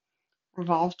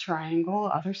 Revolve triangle,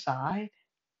 other side.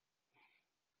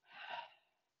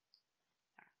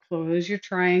 Close your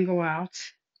triangle out.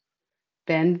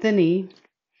 Bend the knee.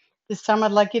 This time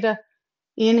I'd like you to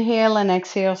inhale and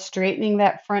exhale, straightening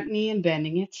that front knee and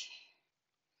bending it.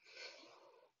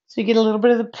 So you get a little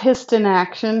bit of the piston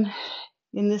action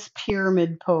in this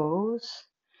pyramid pose.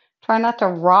 Try not to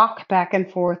rock back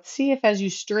and forth. See if as you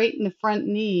straighten the front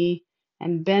knee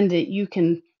and bend it, you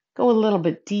can go a little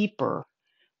bit deeper,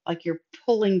 like you're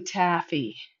pulling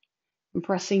taffy and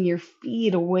pressing your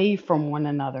feet away from one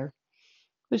another,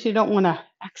 because you don't want to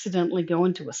accidentally go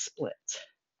into a split.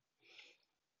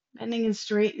 Bending and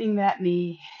straightening that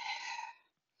knee.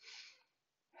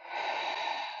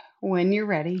 When you're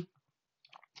ready,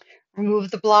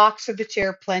 remove the blocks of the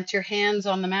chair, plant your hands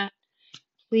on the mat.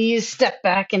 Please step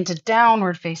back into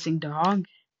downward facing dog.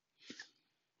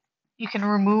 You can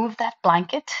remove that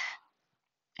blanket.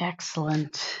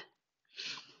 Excellent.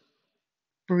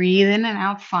 Breathe in and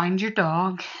out, find your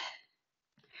dog.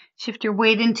 Shift your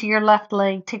weight into your left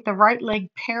leg. Take the right leg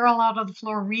parallel out of the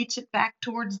floor. Reach it back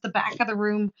towards the back of the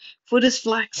room. Foot is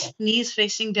flexed, knees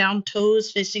facing down,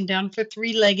 toes facing down for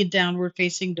 3-legged downward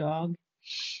facing dog.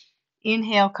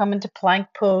 Inhale, come into plank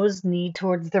pose, knee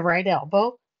towards the right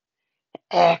elbow.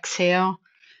 Exhale,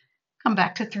 come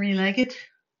back to 3-legged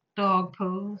dog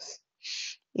pose.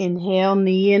 Inhale,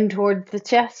 knee in towards the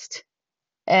chest.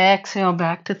 Exhale,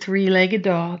 back to 3-legged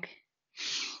dog.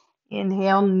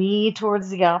 Inhale, knee towards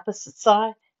the opposite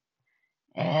side.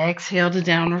 Exhale to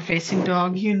downward facing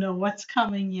dog. You know what's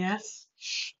coming, yes?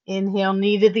 Inhale,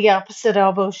 knee to the opposite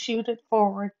elbow. Shoot it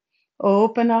forward.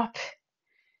 Open up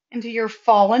into your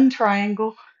fallen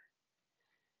triangle.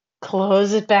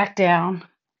 Close it back down.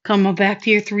 Come on back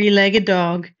to your 3-legged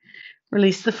dog.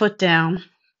 Release the foot down.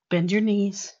 Bend your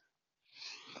knees.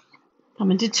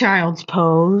 Come into child's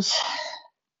pose.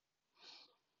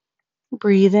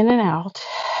 Breathe in and out.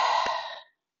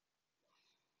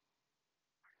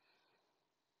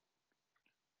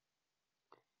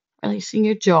 Releasing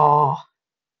your jaw.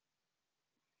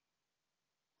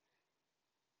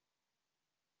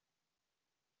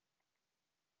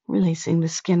 Releasing the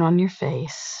skin on your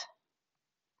face.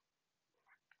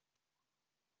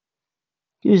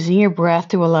 Using your breath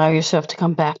to allow yourself to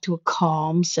come back to a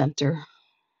calm center.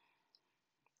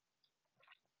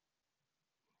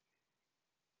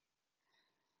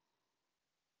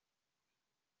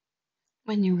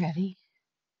 When you're ready,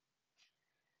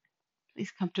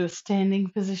 please come to a standing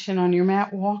position on your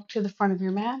mat. Walk to the front of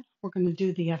your mat. We're going to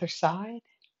do the other side.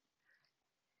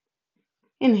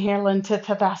 Inhale into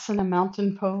Tadasana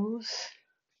Mountain Pose.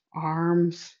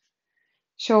 Arms,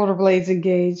 shoulder blades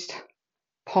engaged,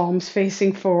 palms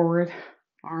facing forward.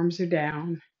 Arms are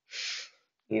down.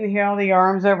 Inhale the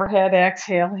arms overhead.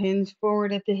 Exhale, hinge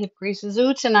forward at the hip creases.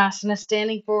 Uttanasana,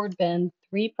 standing forward bend.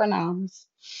 3 pranams.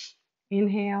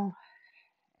 Inhale,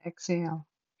 exhale.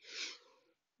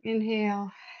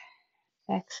 Inhale,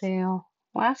 exhale.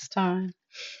 Last time.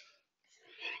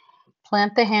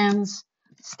 Plant the hands.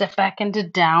 Step back into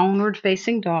downward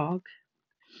facing dog.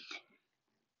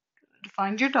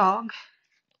 Find your dog.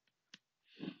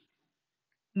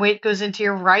 Weight goes into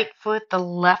your right foot. The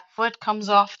left foot comes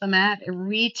off the mat. It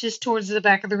reaches towards the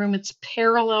back of the room. It's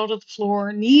parallel to the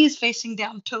floor. Knees facing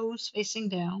down, toes facing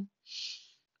down.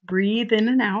 Breathe in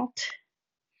and out.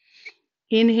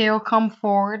 Inhale, come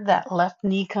forward. That left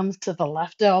knee comes to the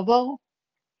left elbow.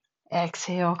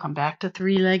 Exhale, come back to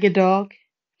three-legged dog.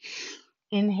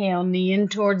 Inhale, knee in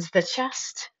towards the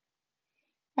chest.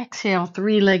 Exhale,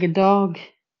 three-legged dog.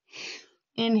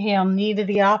 Inhale, knee to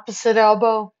the opposite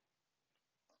elbow.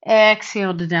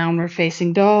 Exhale to downward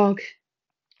facing dog.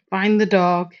 Find the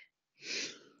dog.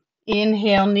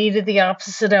 Inhale, knee to the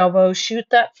opposite elbow. Shoot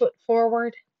that foot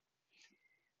forward.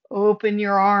 Open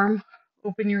your arm.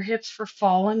 Open your hips for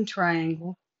fallen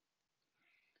triangle.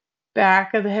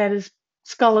 Back of the head is,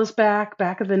 skull is back.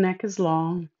 Back of the neck is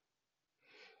long.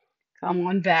 Come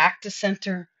on back to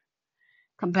center.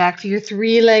 Come back to your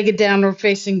three-legged downward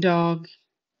facing dog.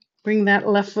 Bring that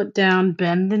left foot down.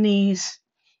 Bend the knees.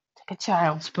 Take a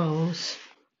child's pose.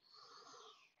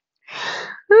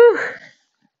 Whew.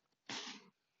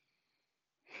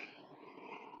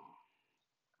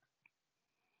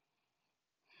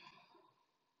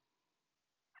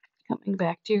 Coming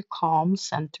back to your calm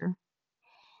center.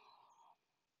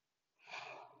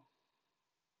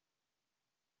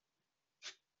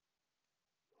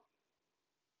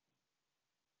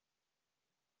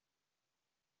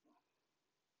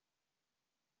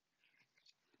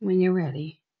 When you're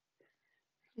ready,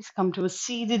 please come to a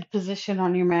seated position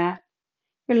on your mat.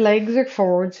 Your legs are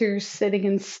forward, so you're sitting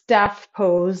in staff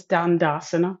pose,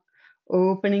 Dandasana,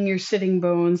 opening your sitting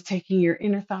bones, taking your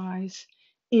inner thighs,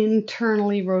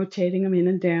 internally rotating them in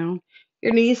and down.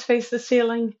 Your knees face the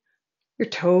ceiling, your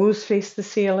toes face the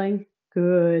ceiling.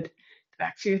 Good. The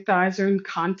backs of your thighs are in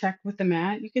contact with the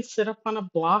mat. You can sit up on a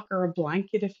block or a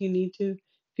blanket if you need to.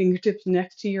 Fingertips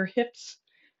next to your hips.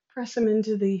 Press them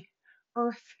into the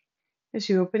earth. As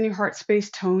you open your heart space,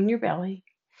 tone your belly.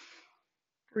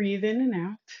 Breathe in and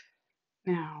out.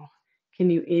 Now, can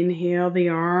you inhale the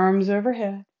arms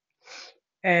overhead?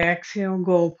 Exhale,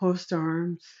 goalpost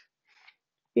arms.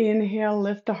 Inhale,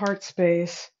 lift the heart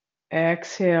space.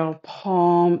 Exhale,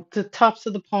 palm, the tops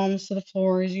of the palms to the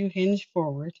floor as you hinge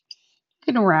forward.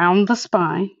 You can round the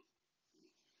spine.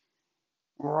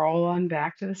 Roll on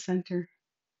back to the center.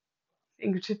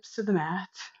 Fingertips to the mat.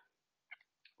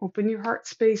 Open your heart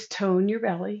space, tone your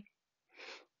belly.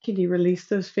 Can you release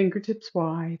those fingertips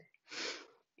wide?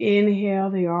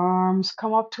 Inhale, the arms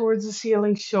come up towards the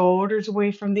ceiling, shoulders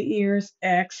away from the ears.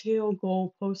 Exhale,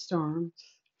 goalpost arms.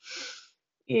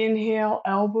 Inhale,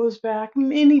 elbows back,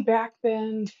 mini back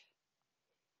bend.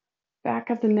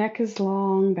 Back of the neck is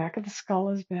long, back of the skull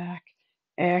is back.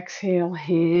 Exhale,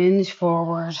 hinge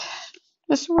forward.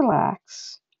 Just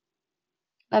relax.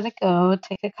 Let it go.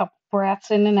 Take a couple breaths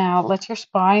in and out. Let your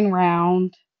spine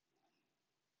round.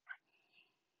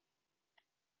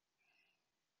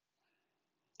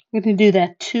 We're going to do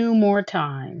that 2 more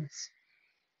times.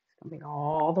 It's going to be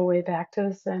all the way back to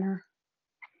the center.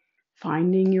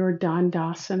 Finding your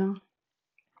Dandasana.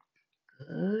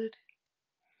 Good.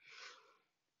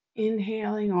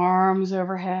 Inhaling, arms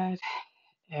overhead.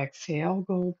 Exhale,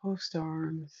 goalpost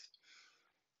arms.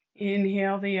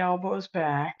 Inhale, the elbows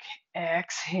back.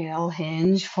 Exhale,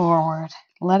 hinge forward.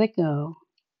 Let it go.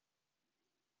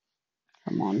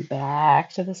 Come on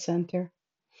back to the center.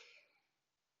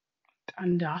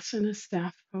 Dandasana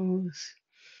staff pose.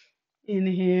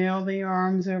 Inhale, the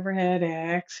arms overhead.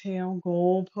 Exhale,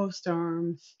 goalpost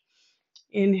arms.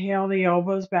 Inhale, the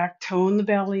elbows back. Tone the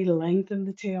belly. Lengthen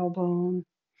the tailbone.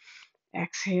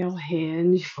 Exhale,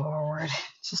 hinge forward.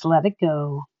 Just let it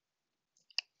go.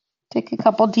 Take a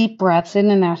couple deep breaths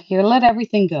in and out here. Let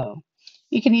everything go.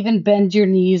 You can even bend your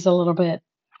knees a little bit.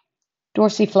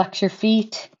 Dorsiflex your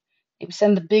feet. Maybe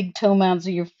send the big toe mounds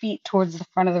of your feet towards the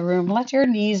front of the room. Let your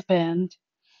knees bend.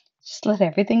 Just let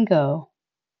everything go.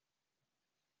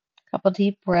 Couple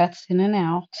deep breaths in and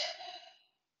out.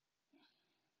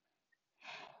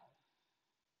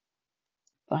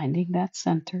 Finding that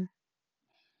center.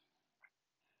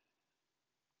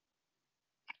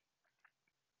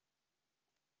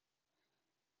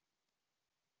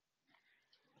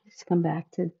 Just come back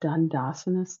to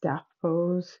Dandasana, staff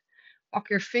pose. Walk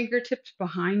your fingertips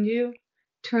behind you.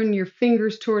 Turn your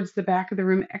fingers towards the back of the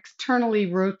room.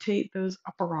 Externally rotate those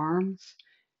upper arms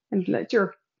and let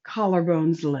your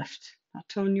collarbones lift. Now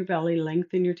tone your belly,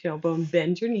 lengthen your tailbone,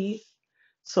 bend your knees,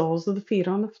 soles of the feet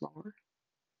on the floor.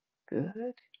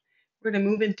 Good. We're going to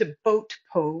move into boat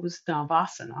pose,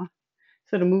 Navasana.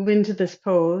 So to move into this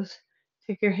pose,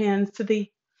 take your hands to the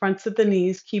fronts of the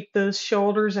knees. Keep those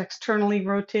shoulders externally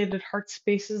rotated, heart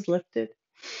spaces lifted.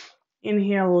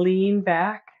 Inhale, lean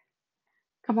back.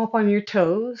 Come up on your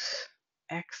toes.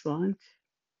 Excellent.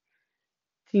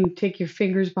 You can take your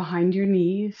fingers behind your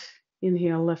knees.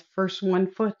 Inhale, lift first one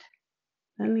foot,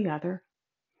 then the other.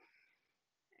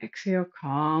 Exhale,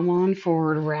 come on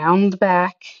forward, round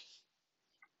back.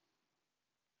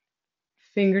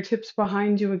 Fingertips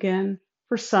behind you again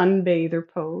for sunbather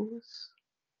pose.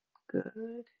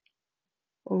 Good.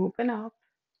 Open up.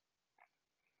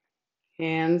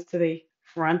 Hands to the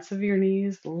fronts of your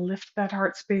knees. Lift that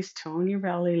heart space, tone your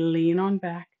belly, lean on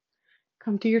back.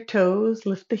 Come to your toes,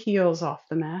 lift the heels off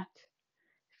the mat.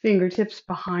 Fingertips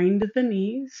behind the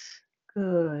knees.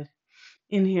 Good.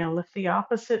 Inhale, lift the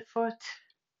opposite foot,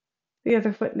 the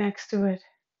other foot next to it.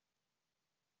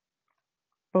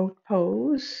 Boat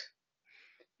pose.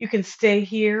 You can stay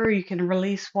here, or you can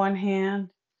release one hand,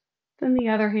 then the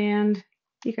other hand.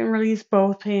 You can release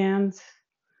both hands.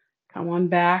 Come on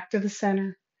back to the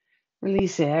center.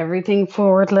 Release everything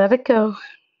forward, let it go.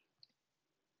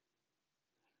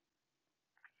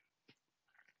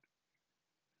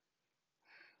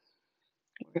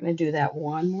 We're going to do that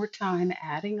one more time,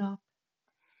 adding up.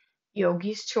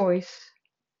 Yogi's choice.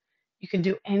 You can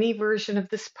do any version of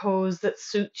this pose that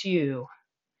suits you,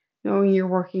 knowing you're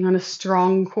working on a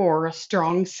strong core, a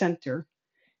strong center.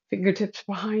 Fingertips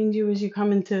behind you as you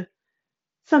come into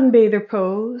sunbather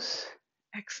pose.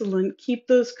 Excellent. Keep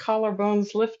those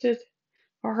collarbones lifted,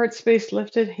 heart space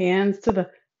lifted, hands to the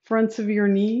fronts of your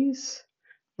knees.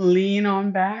 Lean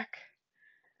on back.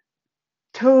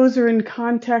 Toes are in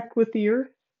contact with the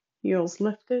earth, heels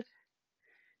lifted.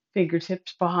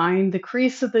 Fingertips behind the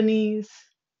crease of the knees.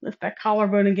 Lift that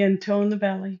collarbone again, tone the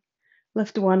belly.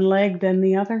 Lift one leg, then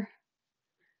the other.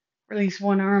 Release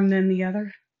one arm, then the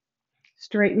other.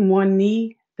 Straighten one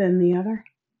knee, then the other.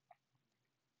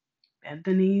 Bend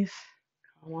the knees.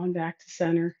 Come on back to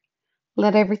center.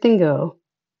 Let everything go.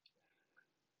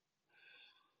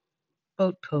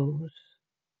 Boat pose.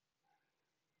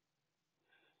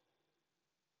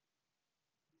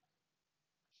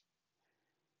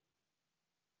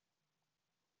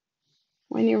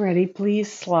 When you're ready,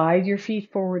 please slide your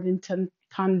feet forward into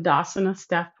Tandasana,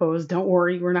 staff pose. Don't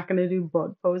worry, we're not going to do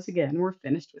boat pose again. We're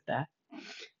finished with that.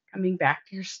 Coming back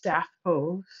to your staff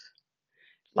pose.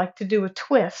 Like to do a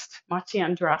twist,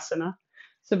 Matsyendrasana.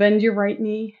 So bend your right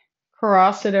knee,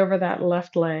 cross it over that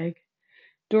left leg,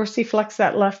 dorsiflex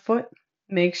that left foot.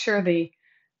 Make sure the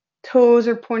toes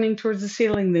are pointing towards the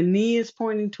ceiling, the knee is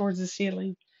pointing towards the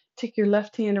ceiling. Take your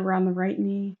left hand around the right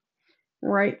knee,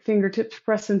 right fingertips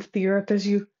press into the earth as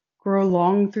you grow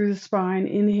long through the spine.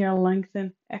 Inhale,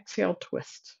 lengthen, exhale,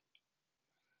 twist.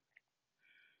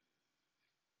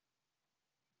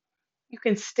 You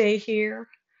can stay here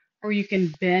or you can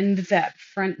bend that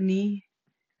front knee,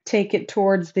 take it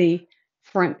towards the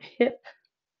front hip.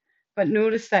 But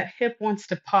notice that hip wants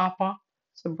to pop up.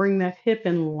 So bring that hip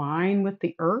in line with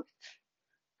the earth.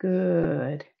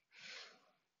 Good.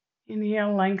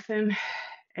 Inhale, lengthen.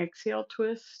 Exhale,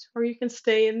 twist. Or you can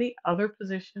stay in the other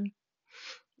position.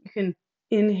 You can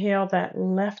inhale that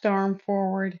left arm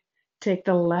forward. Take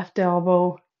the left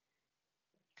elbow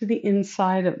to the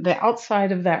inside of the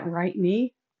outside of that right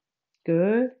knee.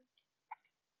 Good.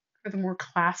 For the more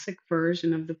classic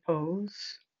version of the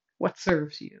pose, what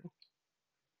serves you?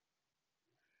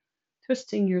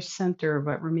 Twisting your center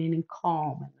but remaining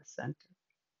calm in the center.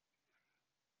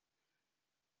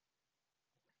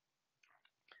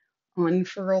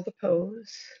 Unfurl the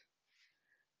pose.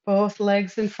 Both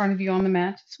legs in front of you on the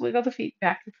mat. Just wiggle the feet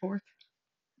back and forth.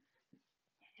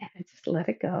 And just let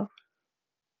it go.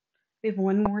 We have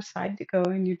one more side to go,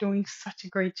 and you're doing such a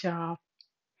great job.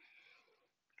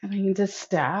 Coming into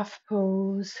staff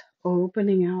pose,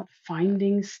 opening out,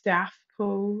 finding staff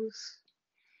pose.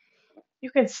 You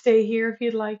can stay here if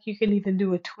you'd like. You can even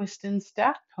do a twist and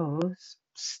stack pose.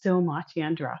 Still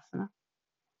Matsyendrasana.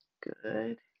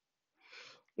 Good.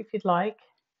 If you'd like,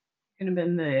 you're going to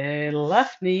bend the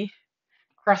left knee,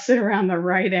 cross it around the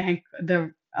right ankle,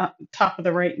 the top of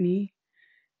the right knee.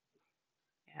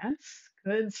 Yes,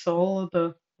 good. Sole of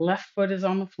the left foot is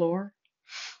on the floor.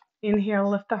 Inhale,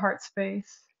 lift the heart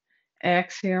space.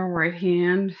 Exhale, right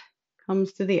hand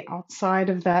comes to the outside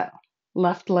of that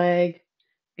left leg.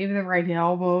 Maybe the right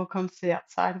elbow comes to the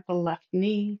outside of the left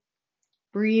knee.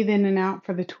 Breathe in and out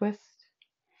for the twist.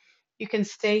 You can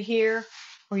stay here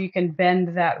or you can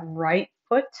bend that right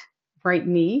foot, right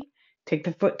knee. Take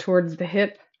the foot towards the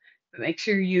hip, but make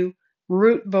sure you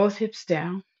root both hips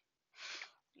down.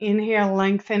 Inhale,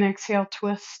 lengthen, exhale,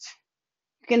 twist.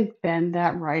 You can bend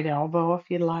that right elbow if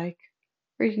you like,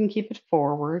 or you can keep it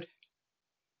forward.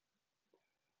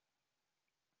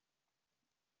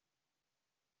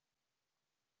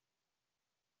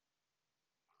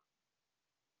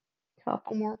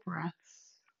 Couple more breaths.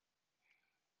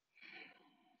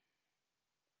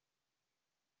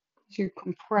 As you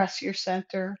compress your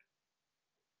center,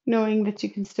 knowing that you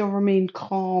can still remain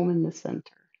calm in the center.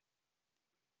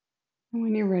 And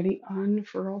when you're ready,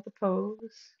 unfurl the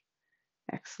pose.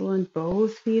 Excellent.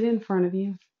 Both feet in front of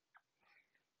you.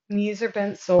 Knees are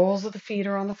bent, soles of the feet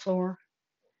are on the floor.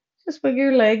 Just wiggle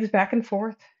your legs back and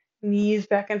forth, knees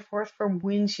back and forth for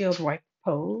windshield wiper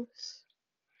pose.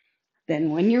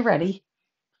 Then when you're ready,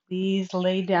 please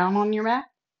lay down on your mat.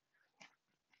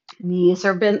 Knees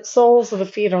are bent, soles of the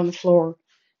feet on the floor.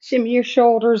 Shimmy your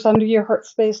shoulders under your heart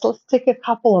space. Let's take a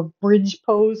couple of bridge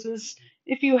poses.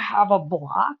 If you have a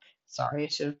block, sorry, I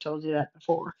should have told you that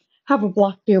before. Have a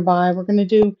block nearby. We're going to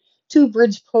do 2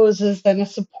 bridge poses, then a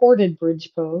supported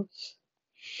bridge pose.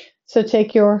 So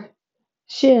take your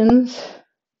shins,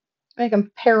 make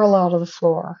them parallel to the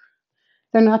floor.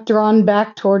 They're not drawn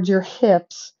back towards your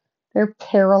hips. They're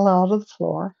parallel to the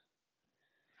floor.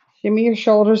 Shimmy your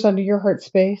shoulders under your heart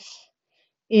space.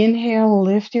 Inhale,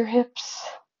 lift your hips.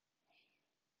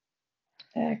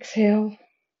 Exhale,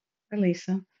 release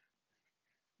them.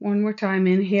 One more time.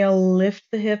 Inhale, lift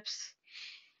the hips.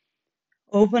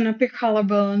 Open up your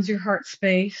collarbones, your heart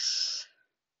space.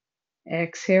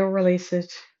 Exhale, release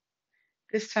it.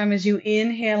 This time, as you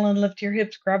inhale and lift your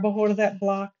hips, grab a hold of that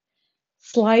block.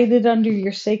 Slide it under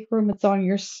your sacrum. It's on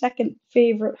your second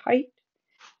favorite height.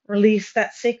 Release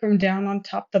that sacrum down on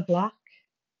top of the block.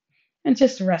 And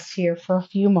just rest here for a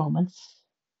few moments,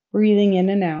 breathing in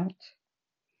and out.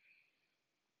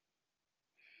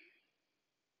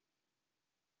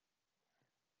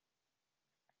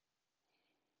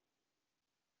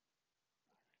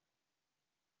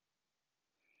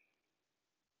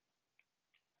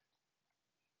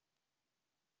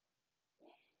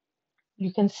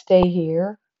 You can stay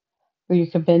here, or you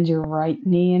can bend your right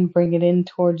knee and bring it in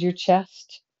towards your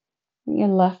chest, and your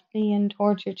left knee in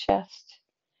towards your chest.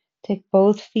 Take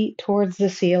both feet towards the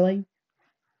ceiling.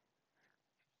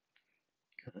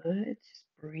 Good. Just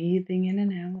breathing in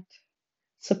and out.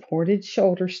 Supported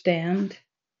shoulder stand.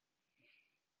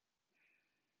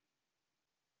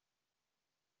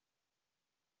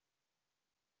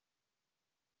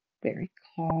 Very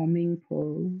calming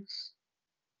pose.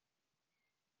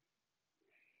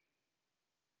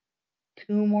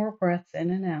 2 more breaths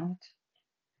in and out.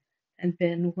 And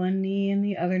bend one knee and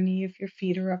the other knee if your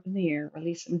feet are up in the air.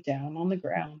 Release them down on the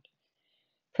ground.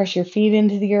 Press your feet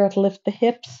into the earth. Lift the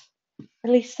hips.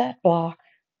 Release that block.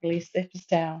 Release the hips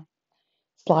down.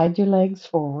 Slide your legs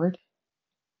forward.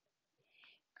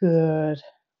 Good.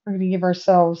 We're going to give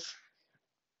ourselves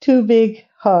 2 big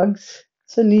hugs.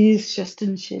 So knees just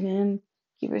and chin in.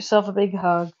 Give yourself a big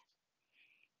hug.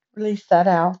 Release that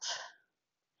out.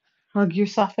 Hug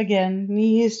yourself again.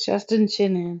 Knees just and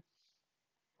chin in.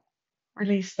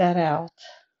 Release that out.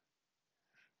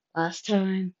 Last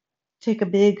time. Take a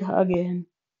big hug in.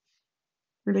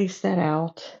 Release that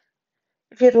out.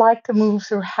 If you'd like to move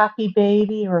through Happy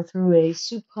Baby or through a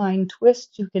supine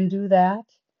twist, you can do that.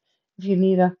 If you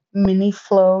need a mini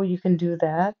flow, you can do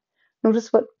that.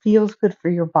 Notice what feels good for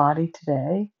your body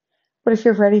today. But if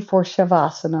you're ready for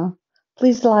Shavasana,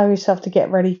 please allow yourself to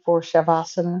get ready for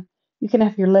Shavasana. You can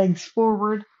have your legs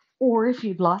forward, or if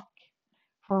you'd like,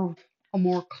 for a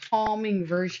more calming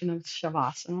version of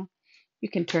Shavasana, you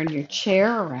can turn your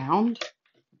chair around.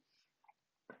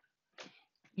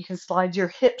 You can slide your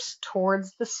hips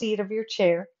towards the seat of your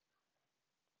chair.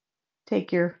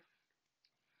 Take your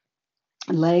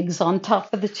legs on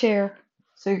top of the chair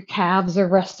so your calves are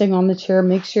resting on the chair.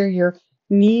 Make sure your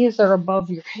knees are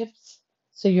above your hips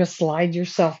so you'll slide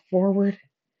yourself forward.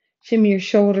 Shimmy your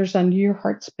shoulders under your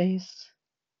heart space.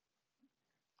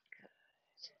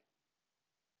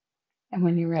 And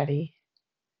when you're ready,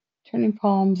 turning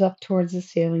palms up towards the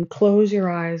ceiling, close your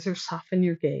eyes or soften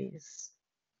your gaze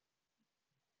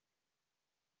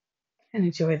and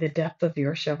enjoy the depth of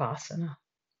your Shavasana.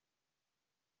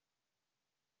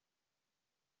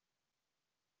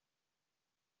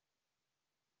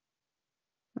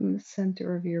 From the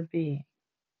center of your being,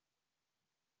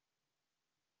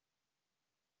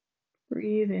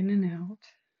 breathe in and out.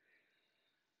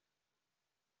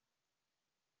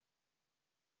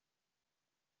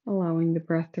 Allowing the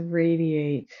breath to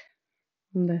radiate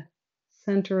from the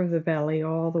center of the belly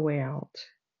all the way out.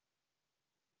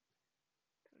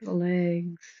 The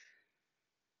legs,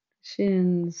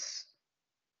 shins,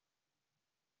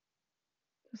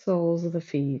 the soles of the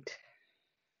feet.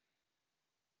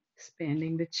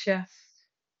 Expanding the chest,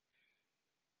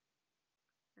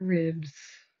 ribs,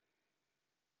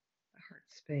 the heart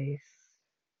space.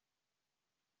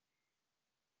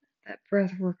 That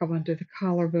breath work up under the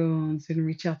collarbones and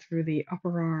reach out through the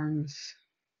upper arms,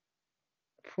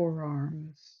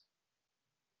 forearms,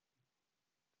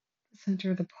 the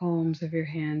center of the palms of your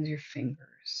hands, your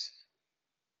fingers.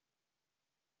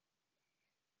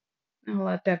 Now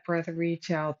let that breath reach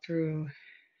out through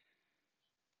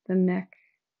the neck,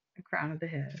 the crown of the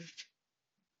head.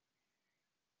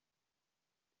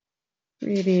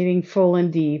 Radiating full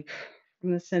and deep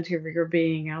from the center of your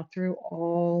being out through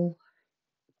all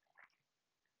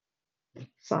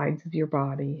sides of your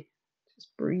body.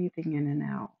 Just breathing in and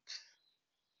out.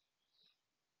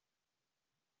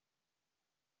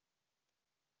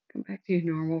 Come back to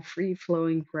your normal free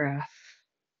flowing breath.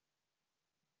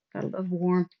 Let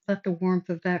the warmth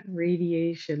of that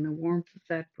radiation, the warmth of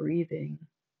that breathing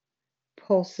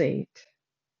pulsate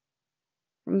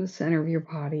from the center of your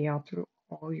body out through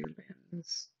all your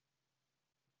limbs.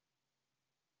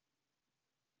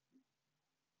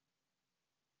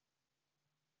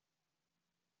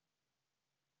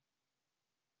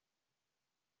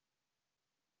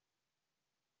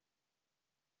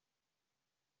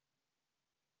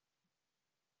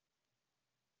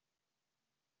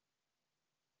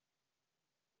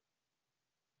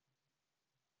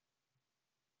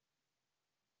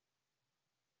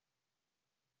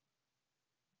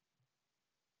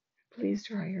 Please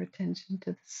draw your attention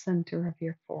to the center of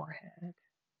your forehead.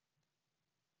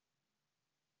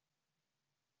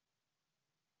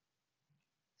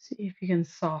 See if you can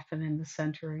soften in the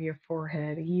center of your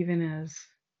forehead, even as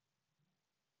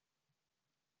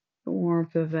the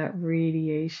warmth of that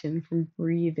radiation from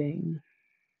breathing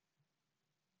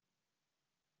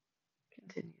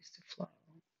continues to flow.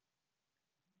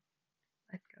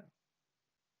 Let go.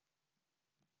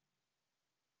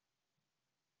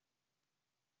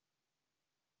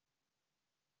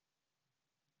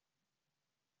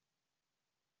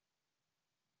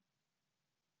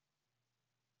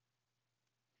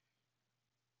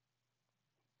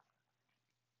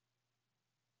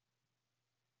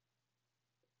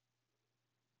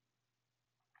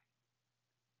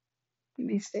 You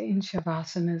may stay in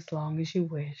Shavasana as long as you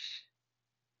wish,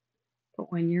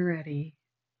 but when you're ready,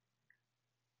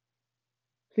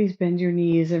 please bend your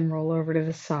knees and roll over to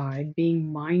the side,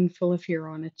 being mindful if you're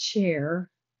on a chair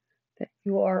that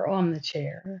you are on the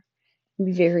chair.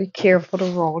 Be very careful to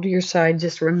roll to your side.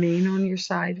 Just remain on your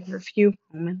side for a few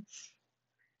moments.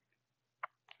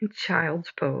 In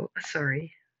child's pose,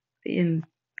 in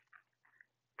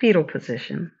fetal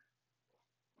position,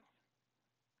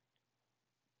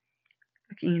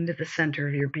 looking into the center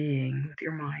of your being with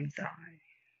your mind's eye.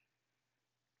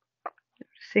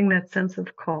 Seeing that sense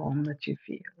of calm that you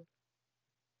feel.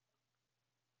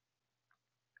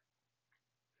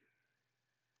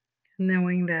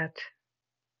 Knowing that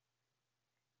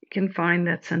you can find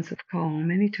that sense of calm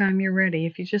anytime you're ready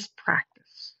if you just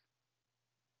practice.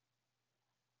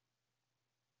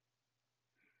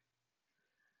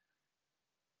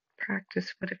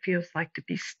 Practice what it feels like to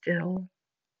be still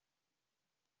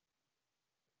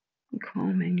and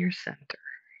calm in your center.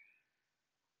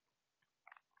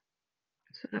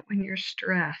 So that when you're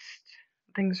stressed,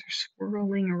 things are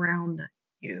swirling around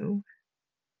you,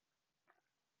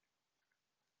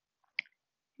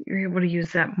 you're able to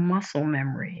use that muscle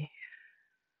memory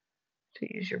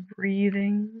to use your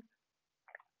breathing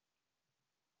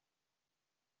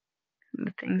and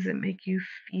the things that make you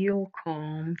feel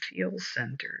calm, feel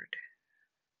centered,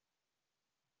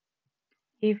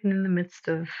 even in the midst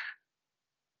of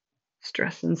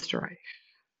stress and strife.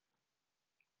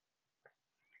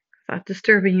 Without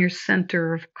disturbing your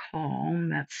center of calm,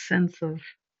 that sense of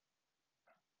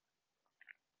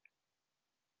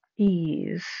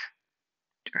ease.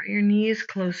 Draw your knees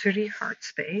closer to your heart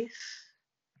space.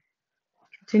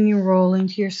 Continue rolling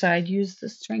to your side. Use the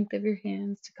strength of your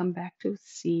hands to come back to a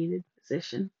seated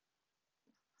position.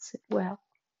 Sit well.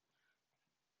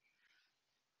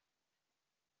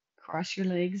 Cross your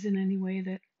legs in any way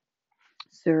that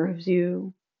serves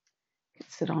you. You can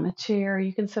sit on a chair.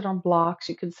 You can sit on blocks.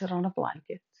 You can sit on a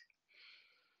blanket.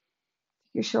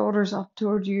 Your shoulders up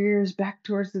towards your ears, back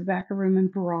towards the back of the room,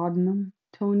 and broaden them.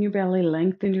 Tone your belly,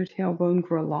 lengthen your tailbone,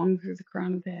 grow long through the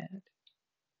crown of the head.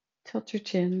 Tilt your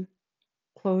chin,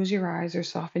 close your eyes or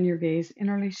soften your gaze.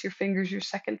 Interlace your fingers your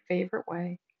second favorite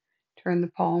way. Turn the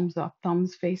palms up,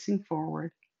 thumbs facing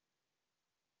forward,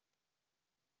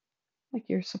 like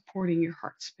you're supporting your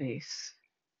heart space.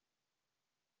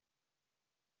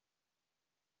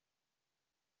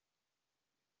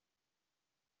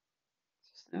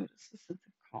 Just notice the sense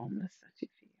of calmness that you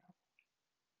feel.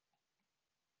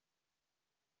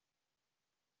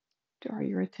 Draw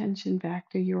your attention back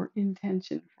to your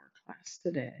intention for class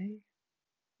today.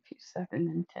 If you set an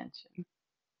intention,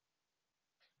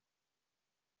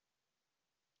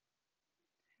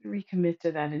 recommit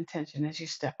to that intention as you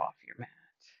step off your mat.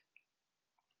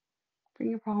 Bring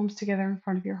your palms together in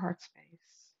front of your heart space.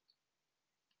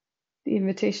 The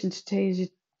invitation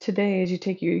today as you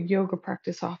take your yoga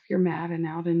practice off your mat and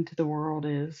out into the world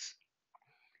is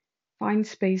find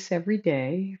space every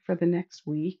day for the next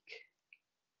week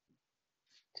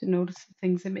to notice the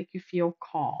things that make you feel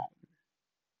calm.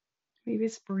 Maybe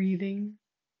it's breathing,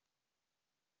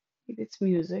 maybe it's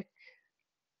music,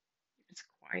 maybe it's a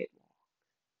quiet walk.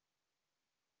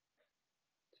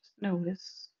 Just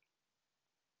notice.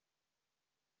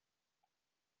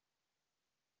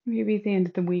 Maybe at the end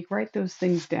of the week, write those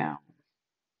things down.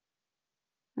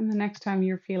 And the next time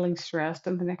you're feeling stressed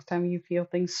and the next time you feel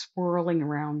things swirling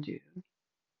around you,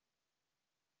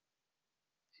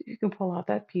 you can pull out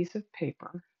that piece of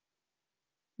paper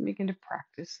and begin to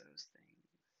practice those things.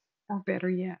 Or better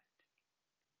yet,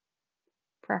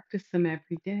 practice them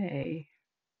every day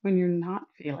when you're not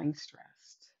feeling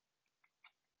stressed.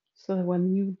 So that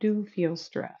when you do feel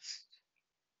stressed,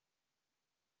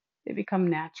 they become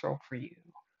natural for you.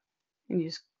 And you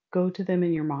just go to them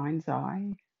in your mind's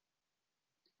eye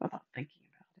without thinking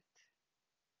about it.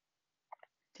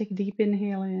 Take a deep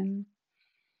inhale in.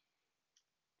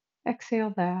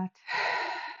 Exhale that.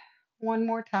 One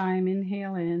more time.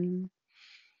 Inhale in.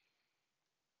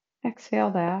 Exhale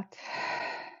that.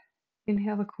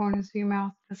 Inhale the corners of your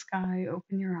mouth, the sky.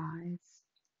 Open your eyes.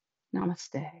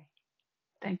 Namaste.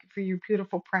 Thank you for your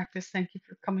beautiful practice. Thank you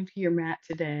for coming to your mat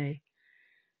today.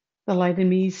 The light in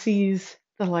me sees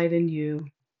the light in you.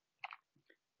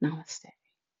 Namaste.